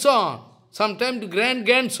grandson, sometimes to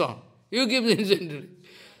grandson. You give instruction to him.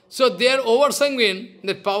 So they are over-sanguine,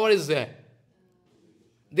 that power is there.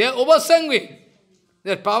 They are over-sanguine,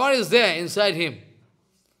 that power is there inside him.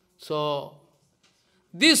 So,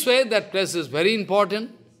 this way, that place is very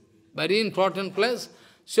important place.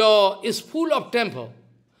 So, it's full of temple.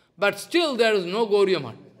 But still there is no Gaudiya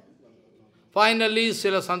Math. Finally,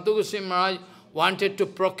 Srila Santa Goswami Maharaj wanted to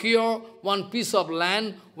procure one piece of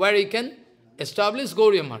land where he can establish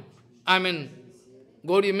Gaudiya Math.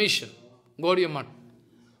 Gaudiya mission, Gaudiya Math.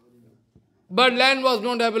 But land was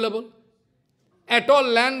not available. At all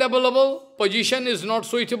land available, position is not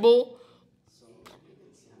suitable.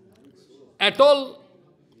 At all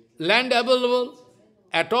land available,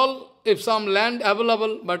 if some land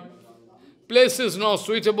available, but place is not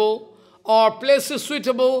suitable, or place is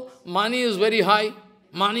suitable, money is very high,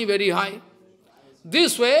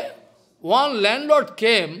 This way, one landlord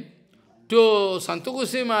came to Santu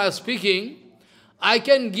Goswami Maharaj speaking, I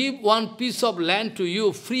can give one piece of land to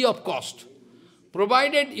you free of cost,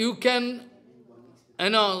 provided you can,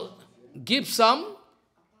 give some,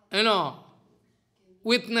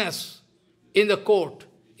 witness in the court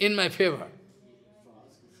in my favor.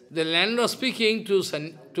 The landlord speaking to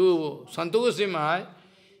Santu Goswami Maharaj,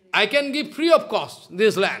 I can give free of cost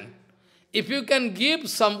this land, if you can give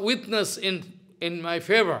some witness in my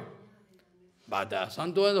favor. But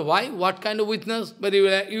Santu Goswami, why? What kind of witness? But you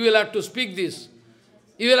will have to speak this.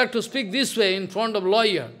 You will have to speak this way in front of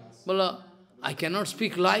lawyer. Well, I cannot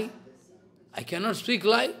speak lie. I cannot speak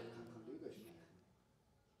lie.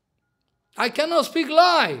 I cannot speak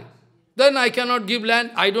lie. Then I cannot give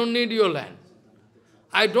land. I don't need your land.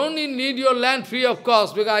 I don't need your land free of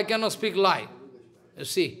cost because I cannot speak lie. You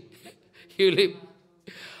see, you leave.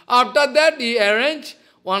 After that, he arranged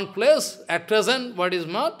one place, at present, what is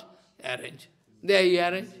not? Arranged. There he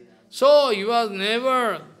arranged. So he was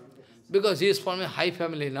never, because he is from a high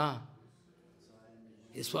family now.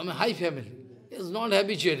 He is from a high family. He is not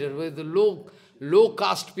habituated with the low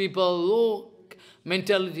caste people, low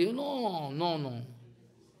mentality. No.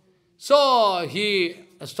 So he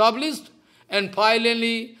established, and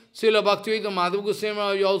finally, Srila Bhaktivedanta Madhava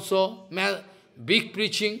Goswami was also big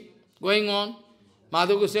preaching going on.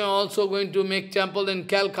 Madhava Goswami also going to make temple in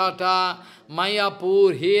Calcutta,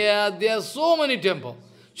 Mayapur, here, there are so many temples.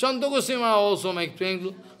 Santu Goswami also make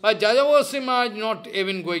temple, but Jagat Goswami is not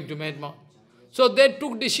even going to make more. So they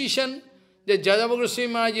took decision that Jagat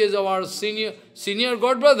Goswami is our senior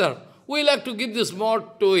god brother. We like to give this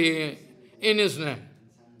mort to him in his name.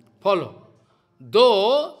 Follow.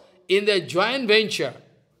 Though in the joint venture,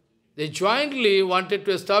 they jointly wanted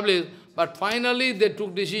to establish, but finally they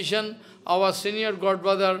took decision, our senior god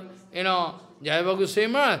brother, Jaya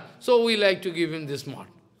Goswami, so we like to give him this mort.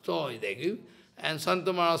 So they give. And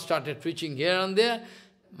Santa Maharaj started preaching here and there.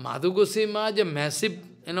 Madhu Goswami is a massive,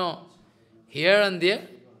 here and there.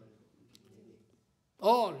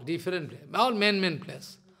 All different places, all main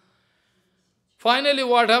place. Finally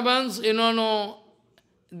what happens, the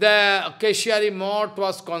Keshari mort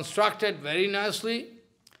was constructed very nicely.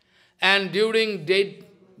 And during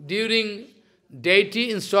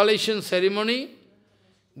deity installation ceremony,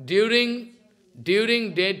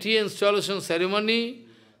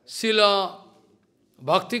 Srila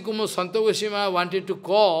Bhakti Kumud Santa Goswami wanted to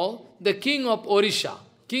call the king of Orisha,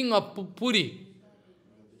 king of Puri.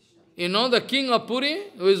 The king of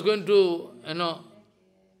Puri, who is going to,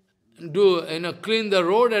 clean the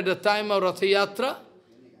road at the time of Ratha Yatra.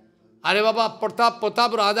 Are Baba,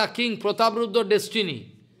 Pratap Radha, king, Pratap Ruddha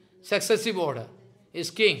destiny, successive order, is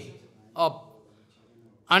king of,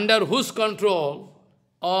 under whose control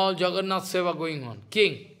all Jagannath Seva going on.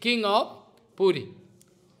 King of Puri.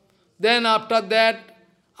 Then after that,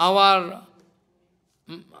 our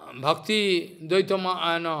Bhakti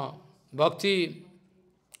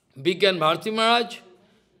Bhagyan Bharati Maharaj,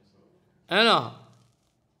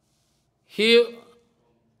 he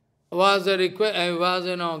was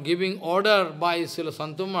giving order by Srila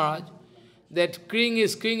Santu Maharaj that king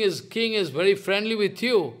is very friendly with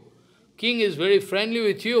you. King is very friendly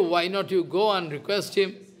with you. Why not you go and request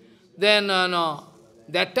him? Then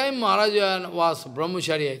that time Maharaj was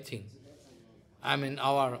Brahmachari, I think.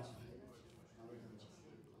 Our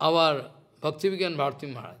Bhakti Bhagyan Bharati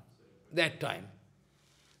Maharaj, that time.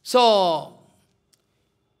 So,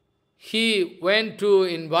 he went to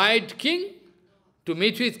invite king, to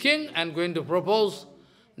meet with king, and going to propose.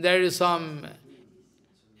 There is some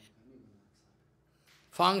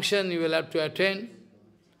function you will have to attend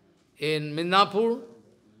in Midnapur,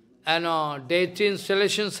 and a deity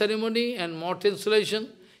installation ceremony and mort installation.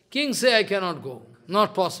 King say, I cannot go,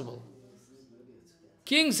 not possible.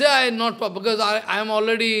 King say, I am not possible, because I am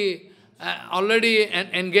already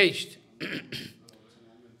engaged.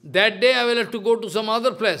 That day I will have to go to some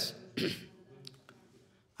other place.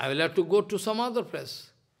 I will have to go to some other place.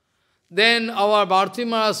 Then our Bharati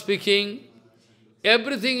Maharaj speaking,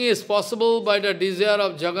 everything is possible by the desire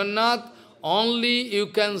of Jagannath, only you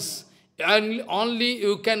can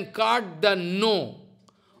cut the no.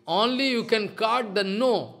 Only you can cut the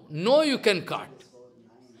no. No you can cut.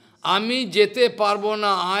 Ami jete parbo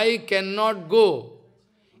na, I cannot go.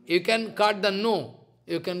 You can cut the no.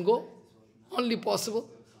 You can go. Only possible.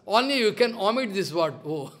 Only you can omit this word,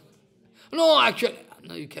 oh. No, actually,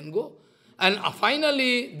 no, you can go. And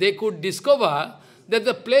finally, they could discover that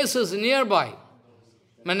the place is nearby.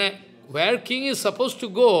 Where king is supposed to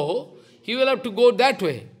go, he will have to go that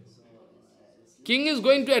way. King is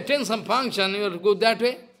going to attend some function, he will go that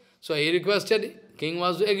way. So he requested, king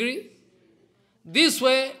was to agree. This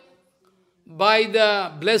way, by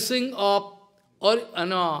the blessing of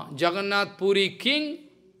Jagannath Puri king,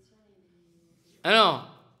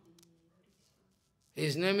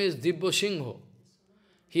 his name is Dibbo Singho.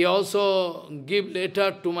 He also give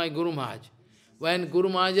letter to my Guru Maharaj. When Guru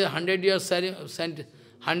Maharaj 100 years ceremony,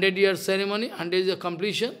 100 years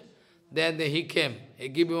completion, then he came. He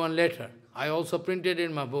gave me one letter. I also printed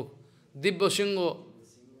in my book. Dibbo Singho,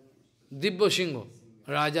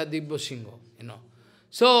 Raja Dibbo Singho,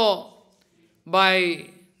 So, by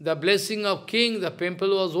the blessing of king, the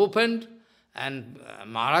temple was opened, and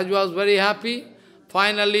Maharaj was very happy.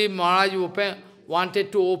 Finally, Maharaj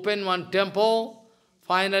wanted to open one temple.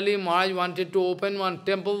 Finally, Maharaj wanted to open one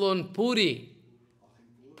temple on Puri.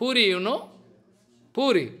 Puri,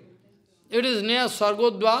 Puri. It is near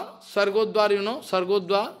Sargodwar. Sargodwar,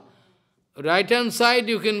 Sargodwar. Right hand side,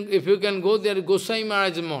 if you can go there, Goswami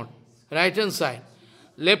Maharaj Mount. Right hand side.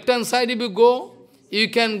 Left hand side, if you go, you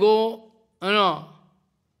can go,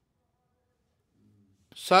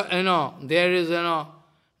 there is,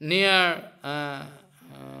 near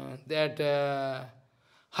that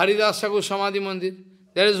Haridas Thakur Samadhi Mandir,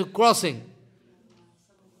 there is a crossing.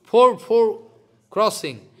 Four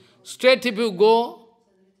crossing. Straight if you go,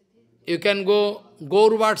 you can go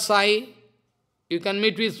Gaurvat Sai, you can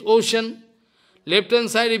meet with ocean. Left hand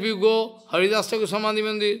side if you go, Haridas Thakur Samadhi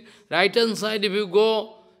Mandir. Right hand side if you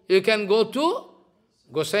go, you can go to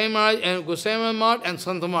Goswami Maharaj and Goswami Maharaj and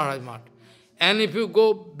Sant Maharaj Maharaj. And if you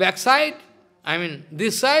go back side,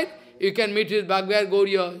 this side, you can meet with Bhagavad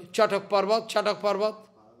Gaudiya, Chatak Parvat.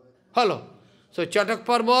 Hello. So Chatak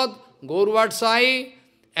Parvat, Gaurvat Sai,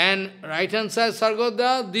 and right hand side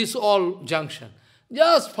Sargodha, this all junction.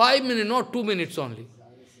 Just 5 minutes, not 2 minutes only.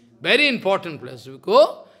 Very important place. You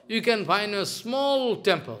go, you can find a small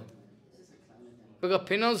temple. Because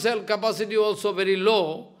financial capacity also very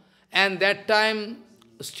low, and that time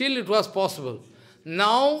still it was possible.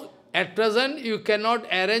 Now, at present, you cannot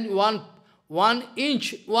arrange one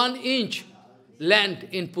inch land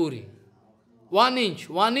in Puri. 1 inch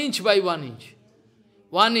by 1 inch.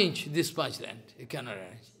 1 inch, this much land, you cannot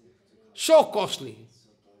arrange. So costly.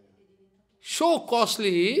 So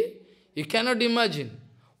costly, you cannot imagine.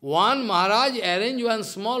 One Maharaj arranged one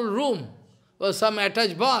small room or some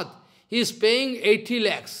attached bath. He is paying 80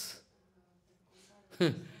 lakhs.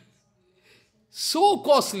 So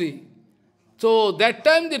costly. So that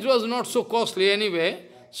time it was not so costly anyway.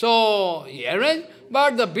 So he arranged,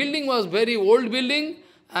 but the building was very old building,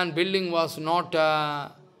 and building was not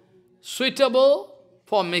suitable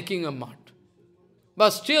for making a mart. But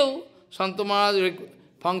still, Santa Maharaj,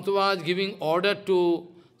 Bhakti Maharaj giving order to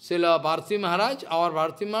Srila Bharati Maharaj, our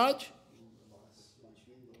Bharati Maharaj,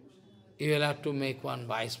 you will have to make one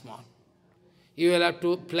wise mart. You will have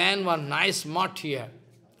to plan one nice mart here.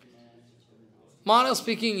 Maharaj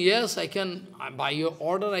speaking, yes, I can, by your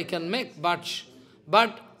order I can make, but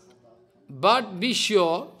be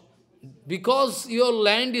sure, because your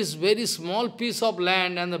land is very small piece of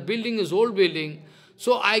land and the building is old building,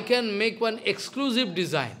 so I can make one exclusive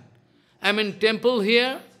design. Temple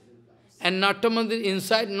here and Natamandir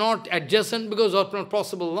inside, not adjacent, because that's not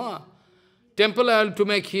possible. No? Temple I have to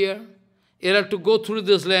make here. You have to go through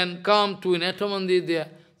this land, come to Natamandir there,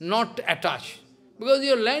 not attached. Because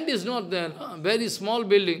your land is not there, very small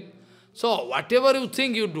building. So whatever you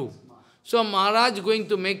think, you do. So Maharaj going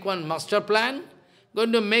to make one master plan,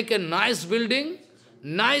 going to make a nice building,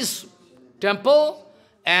 nice temple,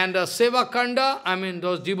 and a Seva Kanda,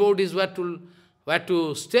 those devotees were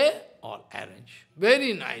to stay or arrange.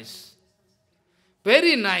 Very nice.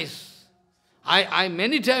 Very nice.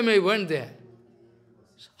 Many times I went there.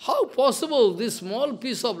 How possible this small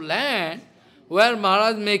piece of land where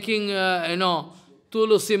Maharaj making,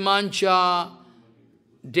 Tulasi Mancha,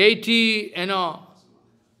 deity,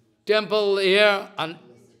 temple here, and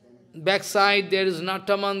backside there is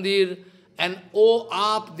Natamandir, and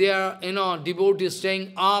up there, devotees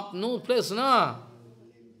staying up, no place, na?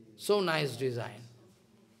 So nice design.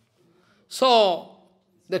 So,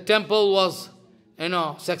 the temple was,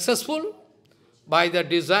 successful by the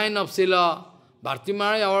design of Srila Bharati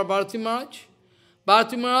Maharaj, our Bharati Maharaj.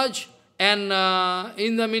 Bharati Maharaj, and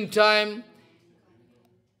in the meantime,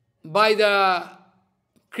 by the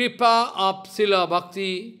kripa of Srila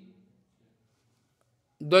Bhakti,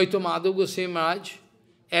 Dvaita Madhav Goswami Maharaj,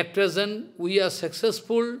 at present we are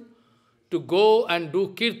successful to go and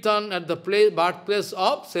do kirtan at the birthplace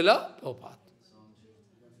of Srila Prabhupada.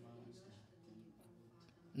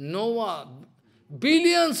 No one,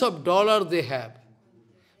 billions of dollars they have.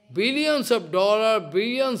 Billions of dollars,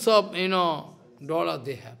 billions of, dollars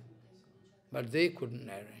they have. But they couldn't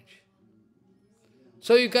arrange.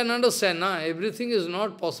 So you can understand, everything is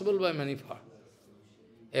not possible by money power.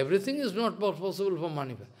 Everything is not possible for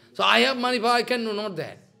money power. So I have money power, I can do not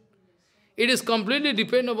that. It is completely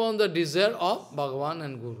dependent upon the desire of Bhagavan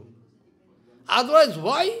and Guru. Otherwise,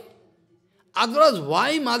 why? Otherwise,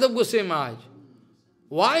 why Madhav Goswami Maharaj?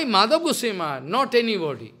 Why Madhav Goswami Maharaj, not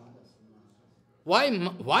anybody? Why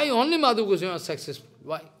only Madhav Goswami was successful?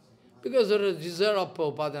 Why? Because there is desire of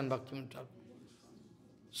Prabhupada and Bhakti.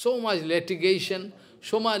 So much litigation,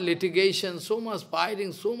 so much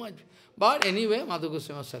fighting, so much. But anyway, Madhav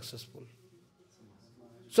Goswami was successful.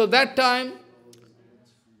 So that time,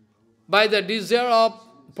 by the desire of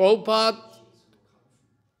Prabhupada,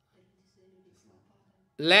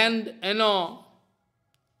 land,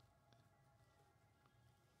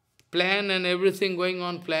 plan and everything going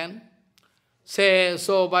on plan.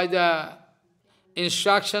 So by the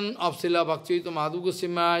instruction of Srila Bhakti Madhav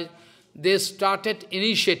Goswami Maharaj, they started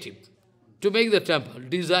initiative to make the temple,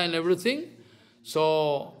 design everything.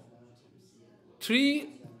 So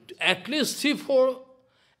at least three, four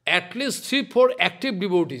active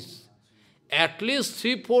devotees. At least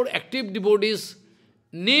 3-4 active devotees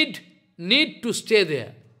need to stay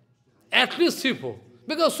there. At least 3-4.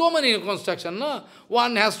 Because so many in construction, no?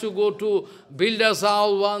 One has to go to builder's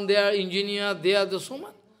house, one there, engineer, there, the so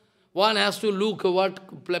much. One has to look what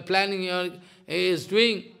planning is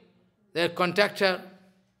doing, their contractor.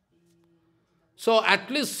 So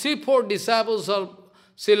at least 3-4 disciples of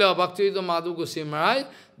Srila Bhakti Madhav Goswami Maharaj,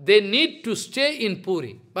 they need to stay in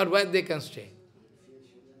Puri. But where they can stay?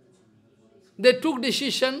 They took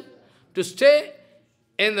decision to stay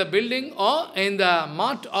in the building or in the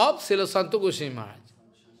mat of Srila Santa Goswami Maharaj.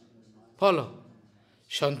 Follow.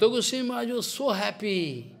 Santa Goswami Maharaj was so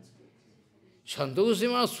happy. Santa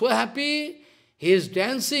Goswami Maharaj was so happy. He is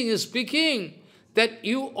dancing, he is speaking that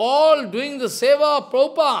you all doing the seva of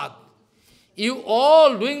Prabhupada. You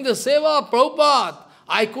all doing the seva of Prabhupada.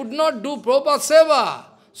 I could not do Prabhupada seva.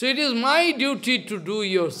 So it is my duty to do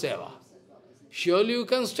your seva. Surely you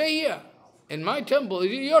can stay here. In my temple,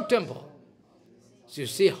 it is your temple. So you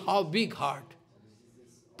see how big heart.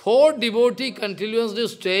 4 devotees continuously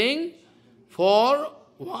staying for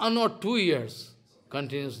 1 or 2 years.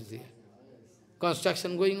 Continuously there.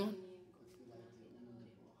 Construction going on.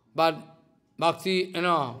 But Bhakti,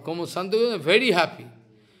 Kumud Santa, very happy.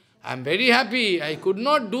 I am very happy. I could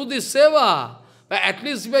not do this seva. But at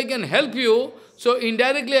least if I can help you, so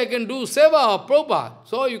indirectly I can do seva of Prabhupada.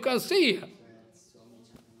 So you can stay here.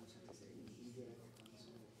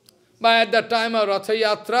 But at the time of Ratha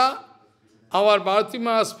Yatra, our Bharati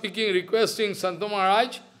Maharaj speaking, requesting Santa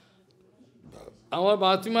Maharaj, our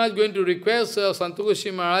Bharati Maharaj is going to request Santa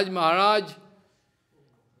Goswami Maharaj,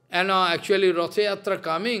 and actually Ratha Yatra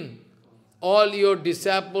coming, all your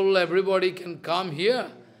disciples, everybody can come here,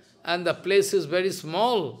 and the place is very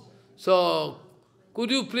small. So, could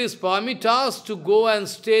you please permit us to go and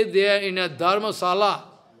stay there in a Dharmasala?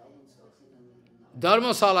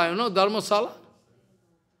 Dharmasala, you know Dharmasala?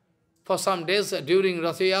 For some days during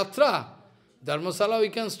Ratha Yatra, Dharmasala we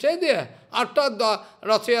can stay there. After the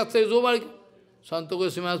Ratha Yatra is over, Santa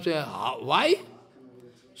Goswami Maharaj says, why?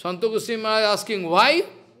 Santa Goswami Maharaj asking, why?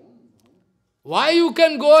 Why you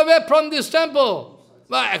can go away from this temple?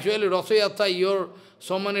 Well, actually, Ratha Yatra,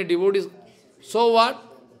 so many devotees. So what?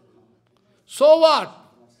 So what?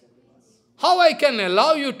 How I can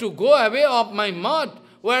allow you to go away of my mat,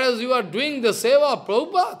 whereas you are doing the seva of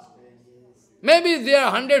Prabhupada? Maybe there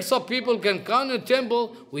are hundreds of people can come to the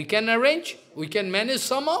temple. We can arrange. We can manage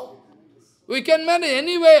somehow. We can manage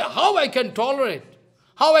anyway. How I can tolerate?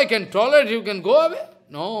 How I can tolerate you can go away?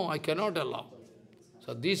 No, I cannot allow.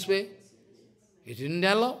 So this way, he didn't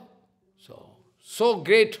allow. So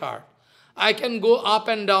great heart. I can go up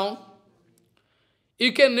and down.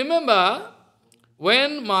 You can remember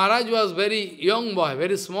when Maharaj was very young boy,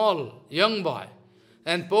 very small, young boy,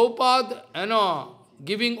 and Prabhupada,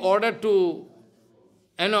 giving order to,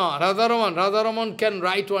 Radharaman can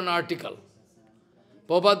write one article.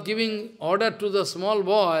 Prabhupada giving order to the small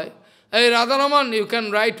boy, hey Radharaman, you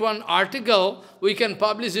can write one article, we can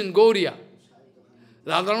publish in Gaudiya.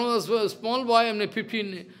 Radharaman was a small boy,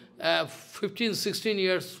 15, 16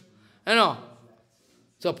 years,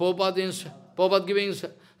 So Prabhupada giving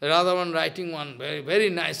Radharaman writing one very, very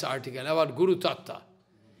nice article about Guru Tattva.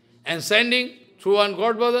 And sending through one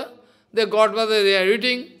Godfather, the Godfather they are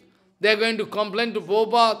reading, they are going to complain to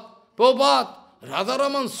Prabhupada. Prabhupada,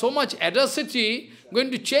 Radharaman so much audacity, going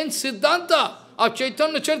to change Siddhanta of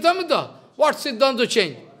Chaitanya Charitamrita. What Siddhanta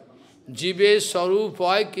change? Jive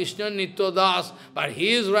Sarupaya Krishna Nityadas. But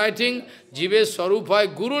he is writing Jive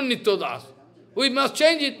Sarupaya Guru Nityadas. We must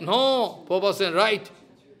change it. No, Prabhupada said, right.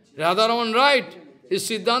 Radharaman right. His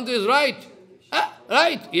Siddhanta is right. Ah,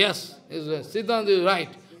 right, yes, his Siddhanta is right.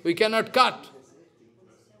 We cannot cut.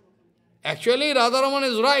 Actually, Radharaman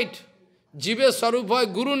is right. Jive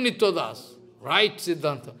Sarupa Guru Nityadas. Right,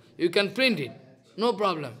 Siddhanta. You can print it. No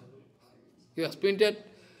problem. He has printed.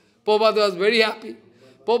 Prabhupada was very happy.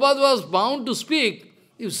 Prabhupada was bound to speak.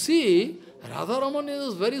 You see, Radharaman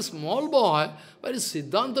is a very small boy, but his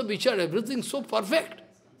Siddhanta, Vichar, everything so perfect.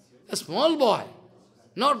 A small boy,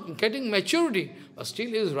 not getting maturity, but still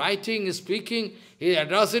he is writing, he is speaking, his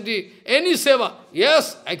audacity. Any seva,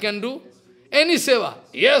 yes, I can do. Any seva,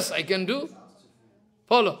 yes, I can do.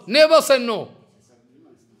 Follow. Never say no.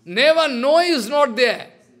 Never no is not there.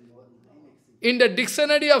 In the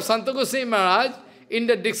dictionary of Santa Goswami Maharaj,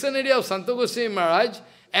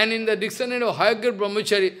 and in the dictionary of Hayagir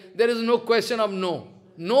Brahmachari, there is no question of no.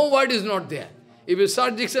 No word is not there. If you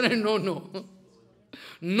search dictionary, no, no.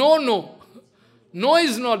 No, no. No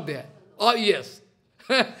is not there. Or yes.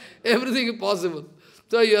 Everything is possible.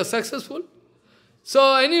 So you are successful.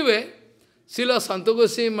 So anyway, Srila Santa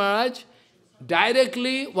Goswami Maharaj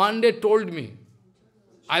directly one day told me,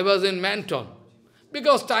 I was in Manton,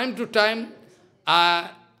 because time to time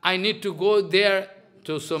I need to go there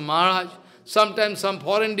to some Maharaj. Sometimes some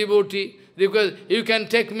foreign devotee request, you can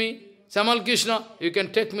take me, Samal Krishna, you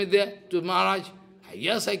can take me there to Maharaj.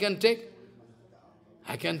 Yes, I can take.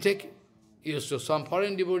 I can take. Yes, so some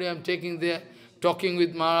foreign devotee I am taking there, talking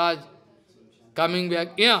with Maharaj, coming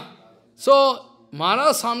back. Yeah. So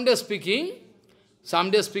Maharaj someday speaking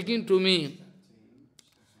to me,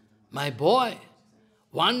 my boy,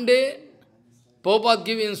 one day Prabhupada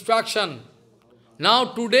give instruction. Now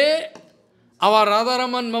today, our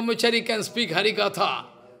Radharaman Brahmachari can speak HariKatha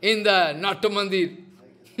in the Natya Mandir.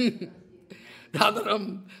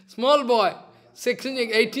 Radharam, small boy,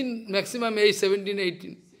 16, 18, maximum age 17,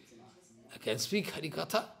 18. I can speak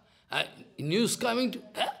HariKatha. News coming to,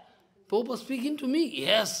 Prabhupada speaking to me.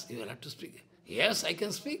 Yes, you will have to speak. Yes, I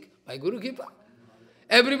can speak by Guru Kripa.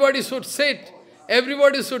 Everybody should sit.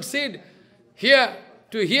 Everybody should sit here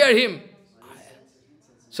to hear him.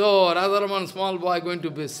 So, Radharaman, small boy, going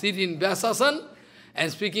to sit in Vyasasan and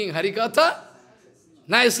speaking HariKatha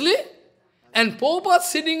nicely. And Prabhupada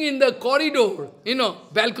sitting in the corridor,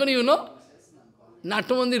 balcony, Natya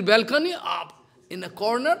Mandir balcony, up in the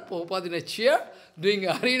corner, Prabhupada in a chair, doing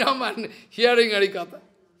Harinam and hearing HariKatha.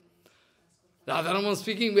 Radharaman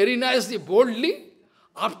speaking very nicely, boldly.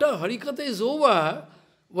 After HariKatha is over,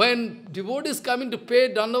 when devotees coming to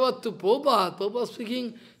pay Dandavat to Prabhupada, Prabhupada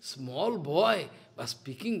speaking, small boy, but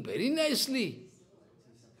speaking very nicely.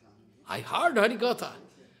 I heard HariKatha.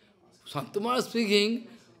 Santamara speaking,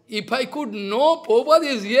 if I could know Prabhupada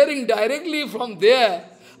is hearing directly from there,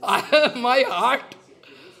 my heart,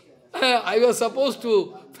 I was supposed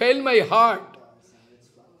to fail my heart.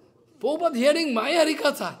 Prabhupada hearing my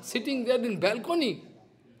HariKatha, sitting there in balcony.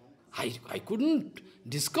 I couldn't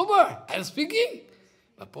discover. I am speaking.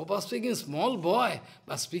 But Prabhupada speaking, small boy,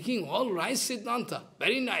 but speaking all right Siddhanta,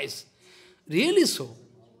 very nice. Really so.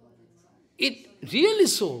 Really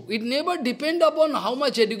so. It never depends upon how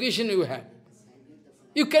much education you have.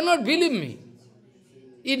 You cannot believe me.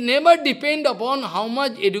 It never depends upon how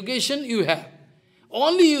much education you have.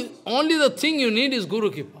 Only the thing you need is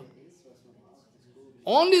Guru Kripa.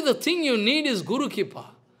 Only the thing you need is Guru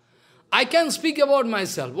Kripa. I can speak about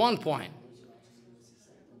myself, one point.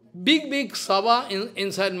 Big sabha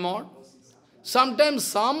inside mode. Sometimes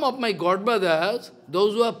some of my godbrothers,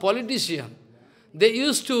 those who are politicians, they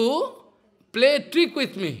used to play a trick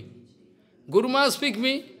with me. Guru Maharaj speak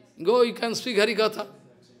me, go, you can speak HariKatha.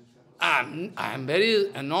 I am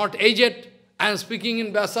very not aged, I am speaking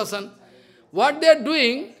in Vyasasan. What they are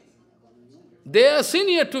doing, they are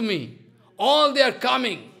senior to me. All they are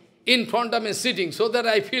coming in front of me, sitting, so that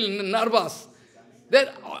I feel nervous. They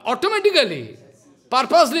automatically,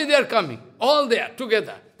 purposely they are coming, all there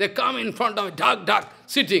together. They come in front of me, dark,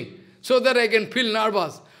 sitting, so that I can feel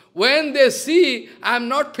nervous. When they see I am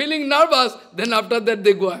not feeling nervous, then after that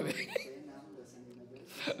they go away.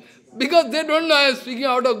 Because they don't know I am speaking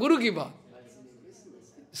out of Guru Kripa.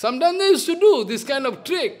 Sometimes they used to do this kind of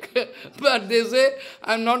trick, but they say,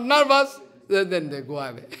 I am not nervous, then they go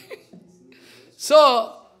away.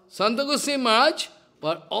 So, Santa Goswami Maharaj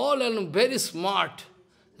were all very smart.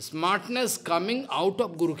 Smartness coming out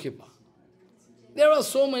of Guru Kripa. There were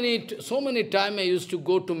so many times I used to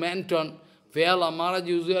go to Manton. Vayala Maharaj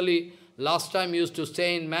usually, last time used to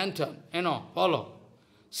stay in Manton, follow.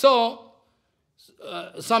 So,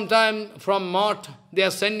 sometime from Mott, they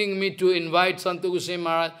are sending me to invite Santa Goswami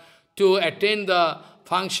Maharaj to attend the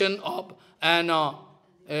function of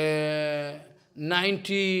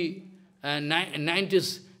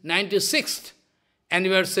 96th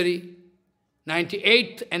anniversary,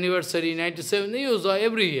 98th anniversary, 97th, he was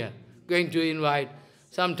every year going to invite.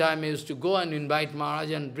 Sometime I used to go and invite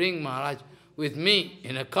Maharaj and bring Maharaj with me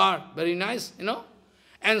in a car. Very nice, you know.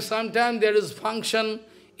 And sometime there is function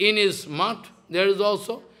in his mat. There is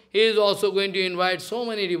also, he is also going to invite so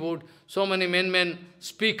many devotees, so many men,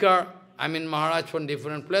 speaker, I mean Maharaj from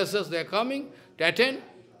different places, they are coming to attend.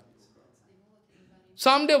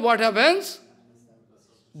 Someday what happens?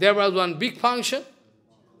 There was one big function,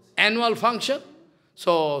 annual function.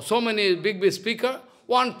 So many big speaker.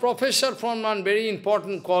 One professor from one very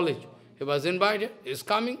important college, he was invited, he is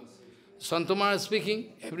coming. Sant Maharaj is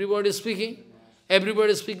speaking, everybody is speaking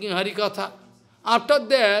Harikatha. After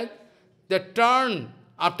that, the turn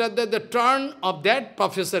of that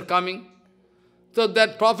professor coming. So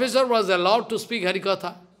that professor was allowed to speak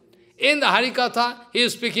Harikatha. In the Harikatha, he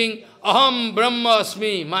is speaking, Aham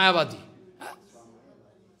Brahmasmi, Mayavadi.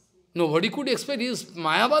 Nobody could expect he is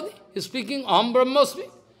Mayavadi. He is speaking Aham Brahmasmi.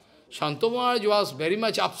 Santa Maharaj was very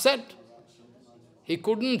much upset. He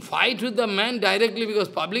couldn't fight with the man directly because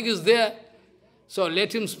public is there. So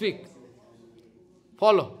let him speak.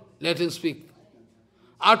 Follow, let him speak.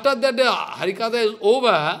 After that, the Harikatha is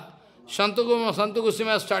over, Santa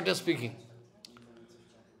Goswami started speaking.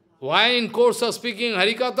 Why in course of speaking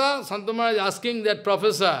Harikatha, Santa Maharaj asking that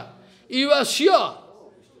professor, you are sure?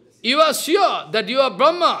 You are sure that you are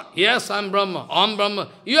Brahma? Yes, I am Brahma. I am Brahma.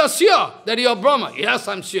 You are sure that you are Brahma? Yes,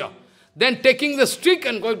 I am sure. Then taking the stick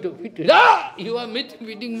and going to beat it. Ah! You are beating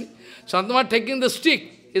me. Santa Maharaj taking the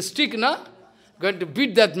stick, his stick, na? Going to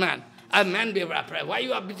beat that man. A man be afraid. Why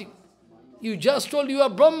you are beating? You just told you are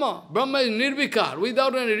Brahma. Brahma is nirvikar,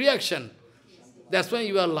 without any reaction. That's why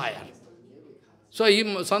you are liar. So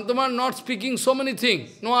Santa Maharaj not speaking so many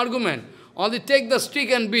things, no argument. Only take the stick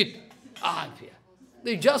and beat. Ah,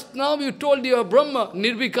 just now you told you are Brahma,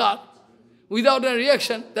 nirvikar, without any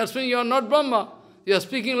reaction. That's when you are not Brahma. You are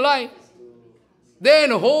speaking lie.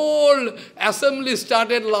 Then whole assembly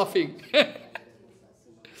started laughing.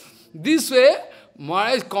 This way,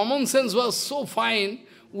 Maharaj's common sense was so fine.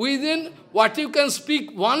 Within what you can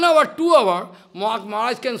speak 1 hour, 2 hours,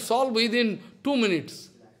 Maharaj can solve within 2 minutes.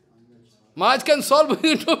 Maharaj can solve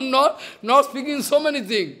within 2 minutes, not speaking so many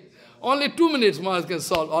things. Only 2 minutes Maharaj can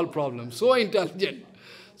solve all problems. So intelligent.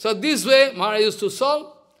 So this way Maharaj used to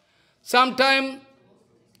solve. Sometime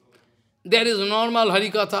there is normal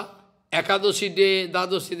Harikatha, Ekadashi day,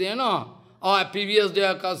 Dadashi day, no? Or previous day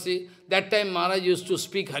Ekadashi. That time Maharaj used to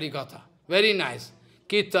speak Harikatha. Very nice.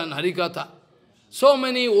 Kirtan, Harikatha. So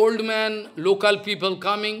many old men, local people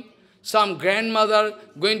coming. Some grandmother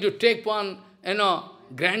going to take one,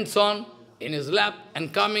 grandson in his lap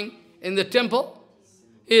and coming in the temple.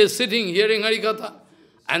 He is sitting, hearing Harikatha.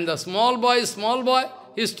 And the small boy,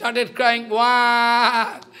 he started crying.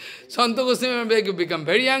 Wah! Santa Goswami become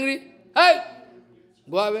very angry. Hey!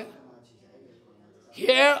 Go away.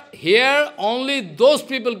 Here only those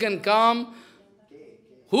people can come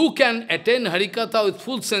who can attain Harikatha with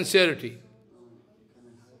full sincerity.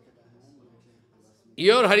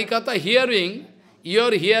 Your Harikatha hearing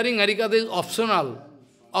Harikatha is optional.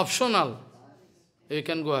 Optional. You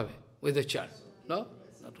can go away with the child. No?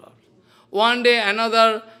 Not problem. One day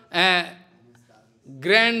another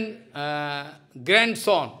grandson,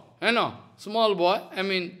 small boy,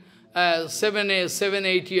 7,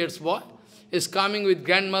 8 years boy, is coming with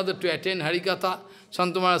grandmother to attend Harikatha.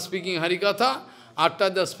 Santa Maharaj speaking Harikatha. After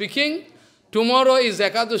the speaking, tomorrow is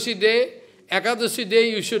Ekadashi day. Ekadashi day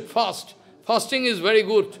you should fast. Fasting is very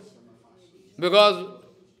good. Because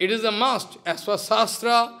it is a must. As for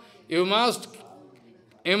Shastra, you must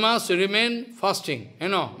remain fasting,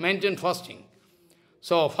 maintain fasting.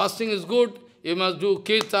 So fasting is good. You must do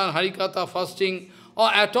Kirtan, Harikatha, fasting.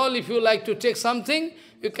 Or at all, if you like to take something,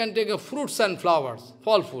 you can take fruits and flowers,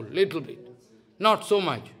 fallful, little bit. Not so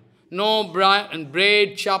much. No bread,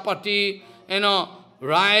 chapati,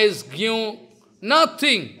 rice, ghee,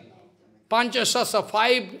 nothing. Panchasasa,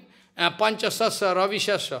 5, Panchasasa,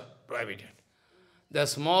 Ravishasa, prohibited. The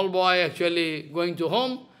small boy actually going to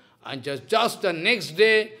home, and just the next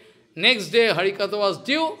day Harikatha was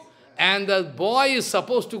due, and the boy is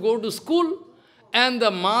supposed to go to school, and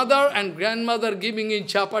the mother and grandmother giving in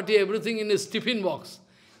chapati, everything in his tiffin box.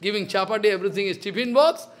 Giving chapati, everything is tiffin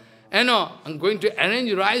box. I'm going to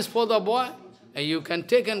arrange rice for the boy, and you can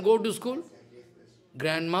take and go to school.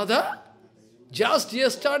 Grandmother, just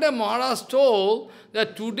yesterday Maharaj told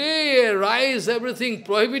that today rice, everything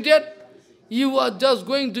prohibited. You are just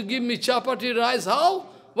going to give me chapati rice. How?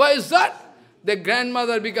 Why is that? The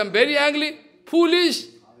grandmother become very angry, foolish.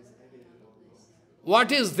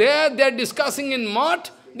 What is there? They are discussing in mud.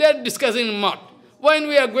 They are discussing in mud. When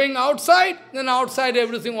we are going outside, then outside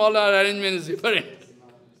everything, all our arrangement is different.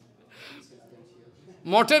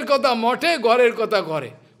 Moter kotha mote, gorer kotha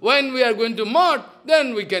gore. When we are going to mat,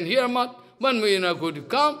 then we can hear mat. When we are not going to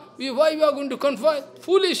come, why we are going to confide?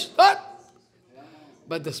 Foolish, what?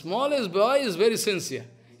 But the smallest boy is very sincere.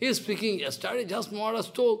 He is speaking, yesterday just Maharaj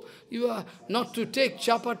told, you are not to take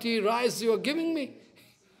chapati, rice, you are giving me.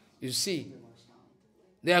 You see,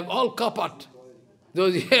 they are all kapat,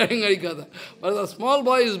 those hearing Harikatha. But the small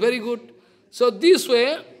boy is very good. So this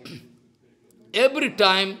way, every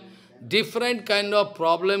time, different kind of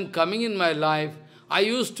problem coming in my life, I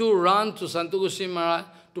used to run to Sant Goswami Maharaj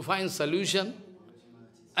to find solution.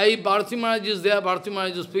 Bharati Maharaj is there, Bharati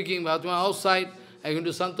Maharaj is speaking, Bharati Maharaj outside, I went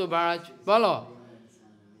to Santo Maharaj, follow.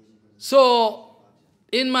 So,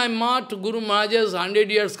 in my mat, Guru Maharaj's 100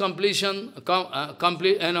 years completion,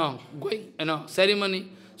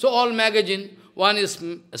 ceremony. So all magazine, one is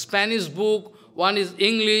Spanish book, one is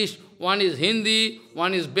English, one is Hindi,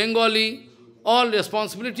 one is Bengali, all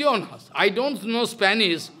responsibility on us. I don't know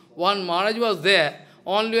Spanish, one Maharaj was there,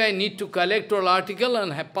 only I need to collect all article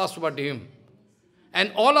and have passed over to him.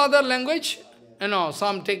 And all other language,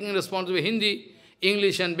 some taking responsibility, Hindi,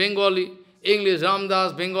 English and Bengali, English,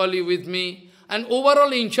 Ramdas, Bengali with me, and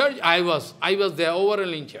overall in charge, I was there,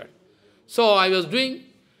 overall in charge. So I was doing,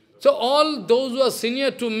 so all those who are senior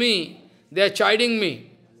to me, they are chiding me.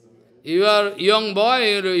 You are young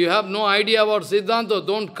boy, you have no idea about Siddhanta,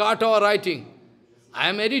 don't cut our writing. I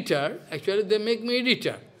am editor, actually they make me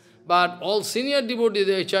editor. But all senior devotees,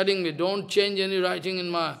 they are chiding me, don't change any writing in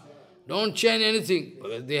my, don't change anything.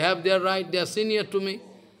 They have their right, they are senior to me.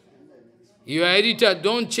 You are editor,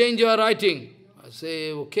 don't change your writing. I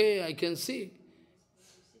say, okay, I can see.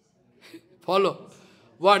 Follow.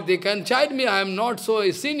 What, they can chide me, I am not so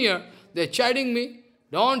a senior, they are chiding me.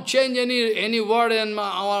 Don't change any word in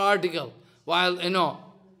our article. While,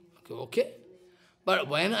 okay. But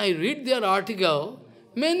when I read their article,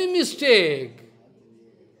 many mistakes,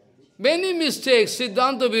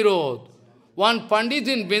 Siddhanta Virod. One Pandit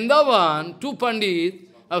in Vrindavan, two Pandit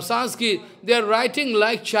of Sanskrit, they are writing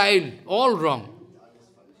like child, all wrong.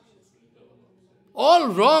 All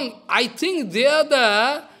wrong. I think they are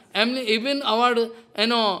the, even our,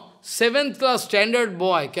 7th class standard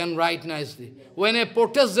boy can write nicely. When I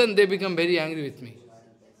protest them, they become very angry with me.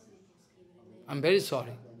 I'm very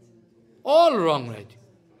sorry. All wrong writing.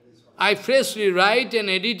 I freshly write and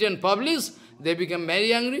edit and publish, they become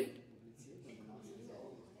very angry.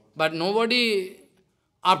 But nobody,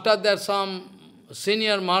 after that some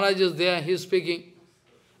senior Maharaj is there, he is speaking.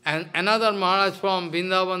 And another Maharaj from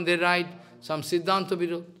Vrindavan, they write some Siddhanta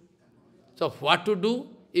Virod. So what to do?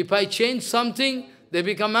 If I change something, they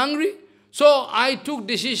become angry. So I took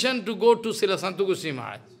decision to go to Srila Santu Goswami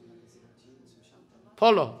Maharaj.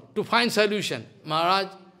 Follow, to find solution. Maharaj,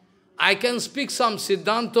 I can speak some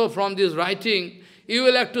Siddhanta from this writing. You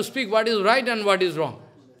will have to speak what is right and what is wrong.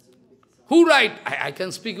 Who right? I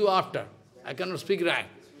can speak you after. I cannot speak right.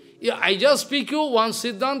 Yeah, I just speak you one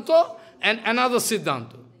Siddhanta and another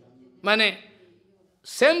Siddhanta. Mane,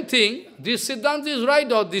 same thing, this Siddhanta is right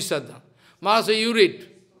or this Siddhanta. Maharaj say, you read.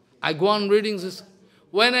 I go on reading this.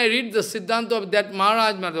 When I read the Siddhanta of that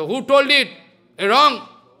Maharaj, who told it? Wrong.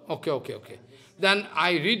 Okay. Then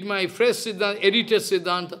I read my fresh Siddhanta, edited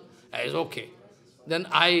Siddhanta. It's okay. Then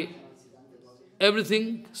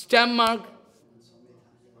everything, stamp mark.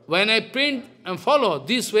 When I print and follow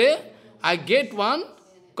this way, I get one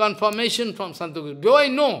confirmation from Santu. Do I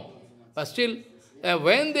know? But still,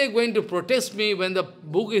 when they are going to protest me, when the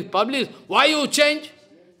book is published, why you change?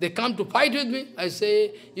 They come to fight with me. I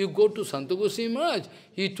say, you go to Santu Goswami Maharaj.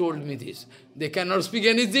 He told me this. They cannot speak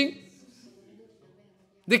anything.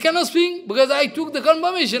 They cannot speak because I took the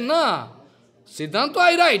confirmation. Siddhanta,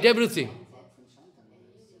 I write everything.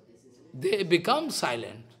 They become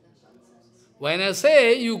silent. When I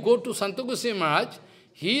say, you go to Santu Goswami Maharaj,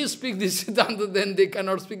 he speaks this Siddhanta, then they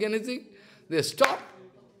cannot speak anything. They stop.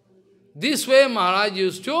 This way Maharaj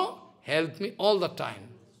used to help me all the time.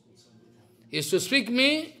 He used to speak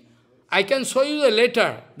me. I can show you the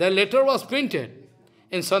letter. The letter was printed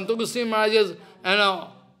in Santu Goswami Maharaj's,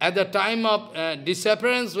 at the time of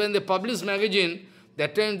disappearance, when they published magazine,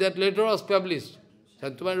 that time that letter was published.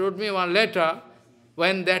 Santu Maharaj wrote me one letter.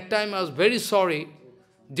 When that time I was very sorry,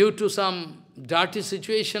 due to some dirty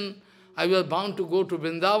situation, I was bound to go to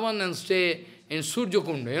Vrindavan and stay in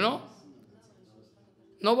Surjakunda,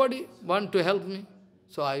 Nobody wanted to help me.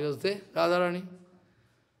 So I was there, Radharani.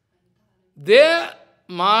 There,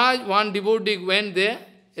 Maharaj, one devotee went there,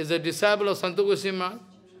 is a disciple of Santu Goswami Maharaj.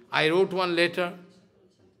 I wrote one letter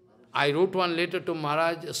to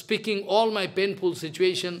Maharaj, speaking all my painful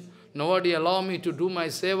situation nobody allow me to do my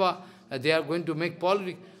seva, they are going to make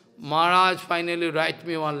politics. Maharaj finally write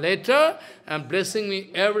me one letter and blessing me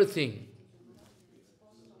everything.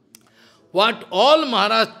 What all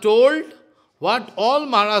Maharaj told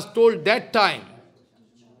that time,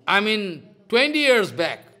 20 years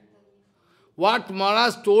back, what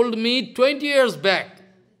Maharaj told me 20 years back,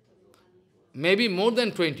 maybe more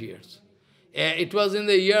than 20 years. It was in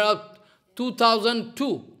the year of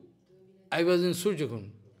 2002. I was in Surjakund.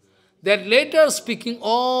 That later speaking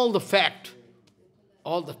all the fact,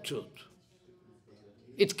 all the truth.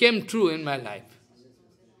 It came true in my life.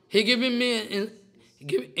 He giving me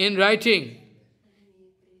in writing.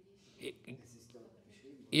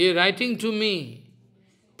 He writing to me,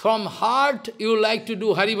 from heart you like to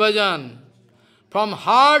do Hari Bhajan. From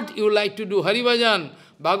heart you like to do Hari Bhajan.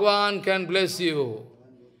 Bhagavan can bless you.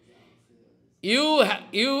 You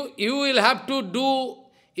will have to do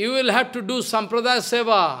Sampradaya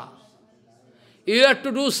Seva. You have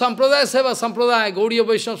to do Sampradaya Seva, Sampradaya, Gaudiya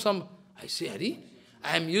Vaishnava. I say, Hari,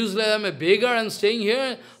 I am useless, I am a beggar and staying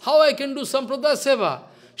here. How I can do Sampradaya Seva?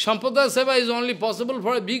 Sampradaya Seva is only possible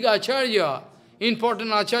for a big Acharya,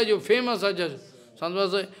 important Acharya, famous Acharya.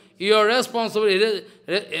 Your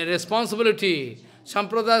responsibility,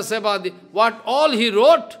 Sampradaya Seva, what all he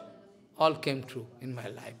wrote, all came true in my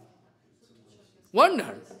life.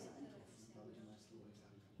 Wonder.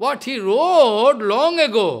 What he wrote long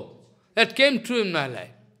ago, that came true in my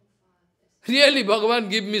life. Really, Bhagavan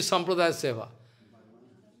give me Sampradaya Seva.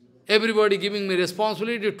 Everybody giving me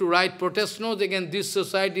responsibility to write protest notes against this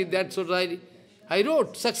society, that society. I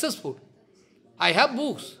wrote, successful. I have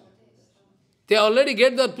books. They already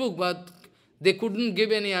get that book, but they couldn't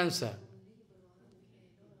give any answer.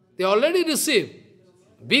 They already received.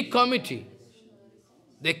 Big committee.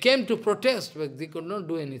 They came to protest, but they could not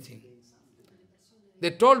do anything.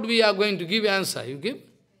 They told, we are going to give answer. You give?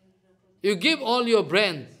 You give all your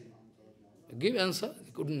brain. You give answer?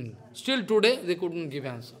 They couldn't. Still today, they couldn't give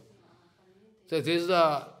answer. So this is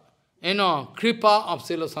the, kripa of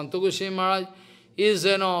Srila Santa Goswami Maharaj is,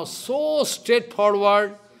 so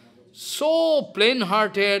straightforward, so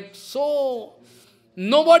plain-hearted, so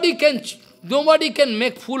nobody can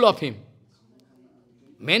make fool of him.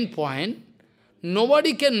 Main point,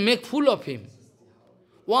 nobody can make fool of him.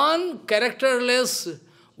 One characterless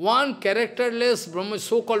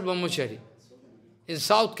so-called brahmachari in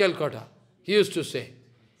South Calcutta, he used to say.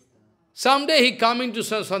 Someday he coming to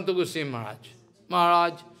Santa Goswami Maharaj.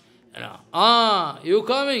 Maharaj, you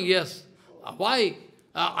coming? Yes. Why?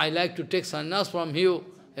 I like to take sannyas from you.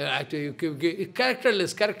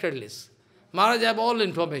 Characterless. Maharaj have all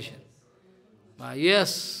information.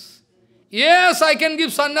 Yes. Yes, I can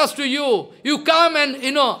give sannyas to you. You come and,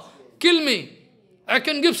 kill me. I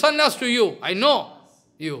can give sannyas to you. I know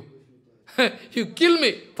you. You kill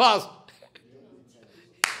me fast.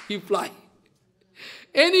 You fly.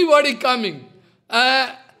 Anybody coming.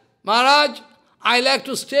 Maharaj, I like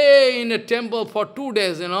to stay in a temple for 2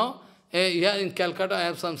 days, Here in Calcutta, I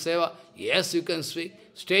have some seva. Yes, you can speak.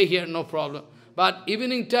 Stay here, no problem. But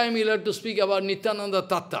evening time, you'll have to speak about Nityananda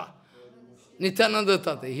Tatta. Nityananda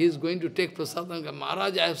Tatta. He is going to take prasadam.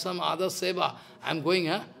 Maharaj, I have some other seva. I am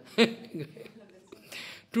going,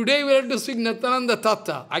 Today we have to speak Nityananda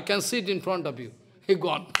Tatta. I can sit in front of you. He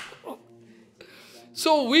gone.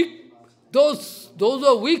 So weak, those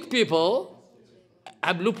are weak people,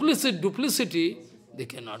 have duplicity, they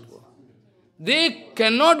cannot go. They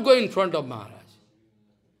cannot go in front of Maharaj.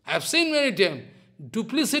 I have seen many times,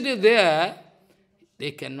 duplicity there,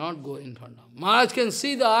 they cannot go in front of. Maharaj can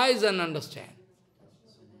see the eyes and understand.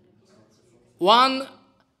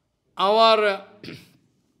 Our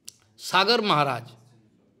Sagar Maharaj,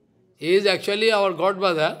 he is actually our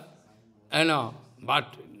godbrother,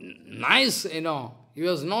 but nice, he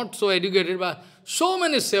was not so educated, but so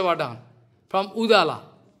many seva done from Udala.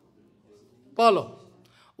 Follow.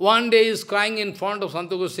 One day he is crying in front of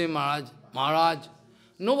Santa Goswami Maharaj. Maharaj,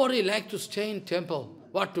 nobody like to stay in temple.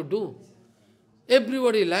 What to do?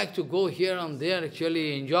 Everybody like to go here and there,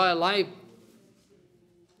 actually enjoy life.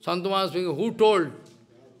 Santa Maharaj speaking, who told?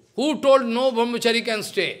 Who told no brahmachari can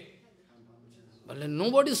stay? But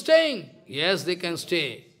nobody is staying. Yes, they can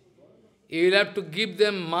stay. You will have to give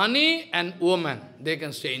them money and woman. They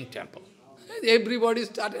can stay in temple. Everybody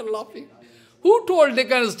started laughing. Who told they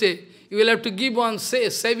can stay? You will have to give one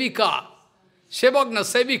sevika, shevakna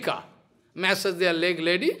sevika, massage their leg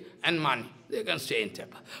lady and money. They can stay in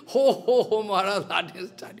temple. Ho, Maharaj, that is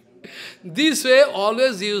study. This way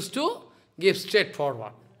always used to give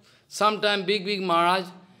straightforward. Sometime big Maharaj,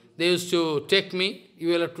 they used to take me. You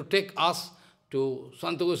will have to take us to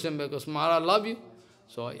Santa Goswami because Maharaj love you.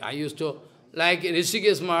 So I used to like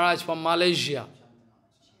Rishikesh Maharaj from Malaysia.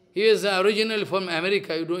 He is originally from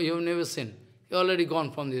America, you have never seen. He already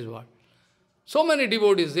gone from this world. So many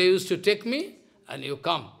devotees, they used to take me, and you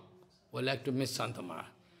come. We like to meet Santa Maharaj.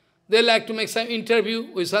 They like to make some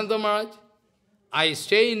interview with Santa Maharaj. I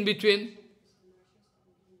stay in between.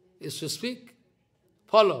 Is to speak,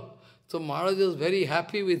 follow. So Maharaj was very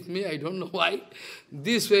happy with me, I don't know why.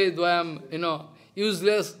 This way, though I am,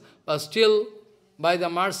 useless, but still, by the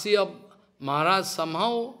mercy of Maharaj,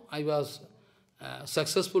 somehow I was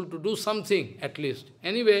successful to do something, at least.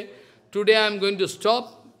 Anyway, today I am going to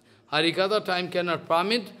stop. Harikatha time cannot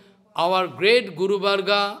permit. Our great Guru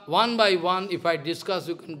Varga, one by one, if I discuss,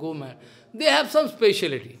 you can go mad. They have some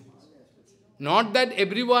speciality. Not that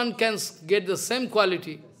everyone can get the same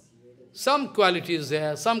quality. Some qualities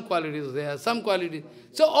there, some qualities there, some qualities.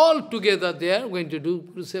 So all together they are going to do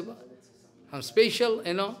Guru Seva. Some special,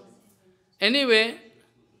 Anyway,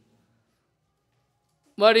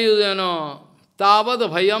 what is, Tavad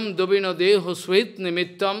bhayam dubino deho svit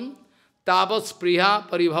nimittam, tavad spriha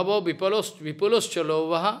paribhavo vipulos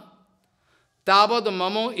chalovaha, tavad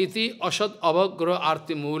mamo iti asad avagra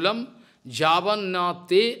arti moolam, javan na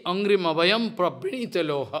te angrimavayam prabhinita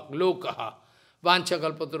lokaha. Vancha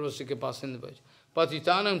kalpatarvasya ke paas in the Pati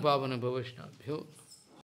Tanang Pavana Bhavashna.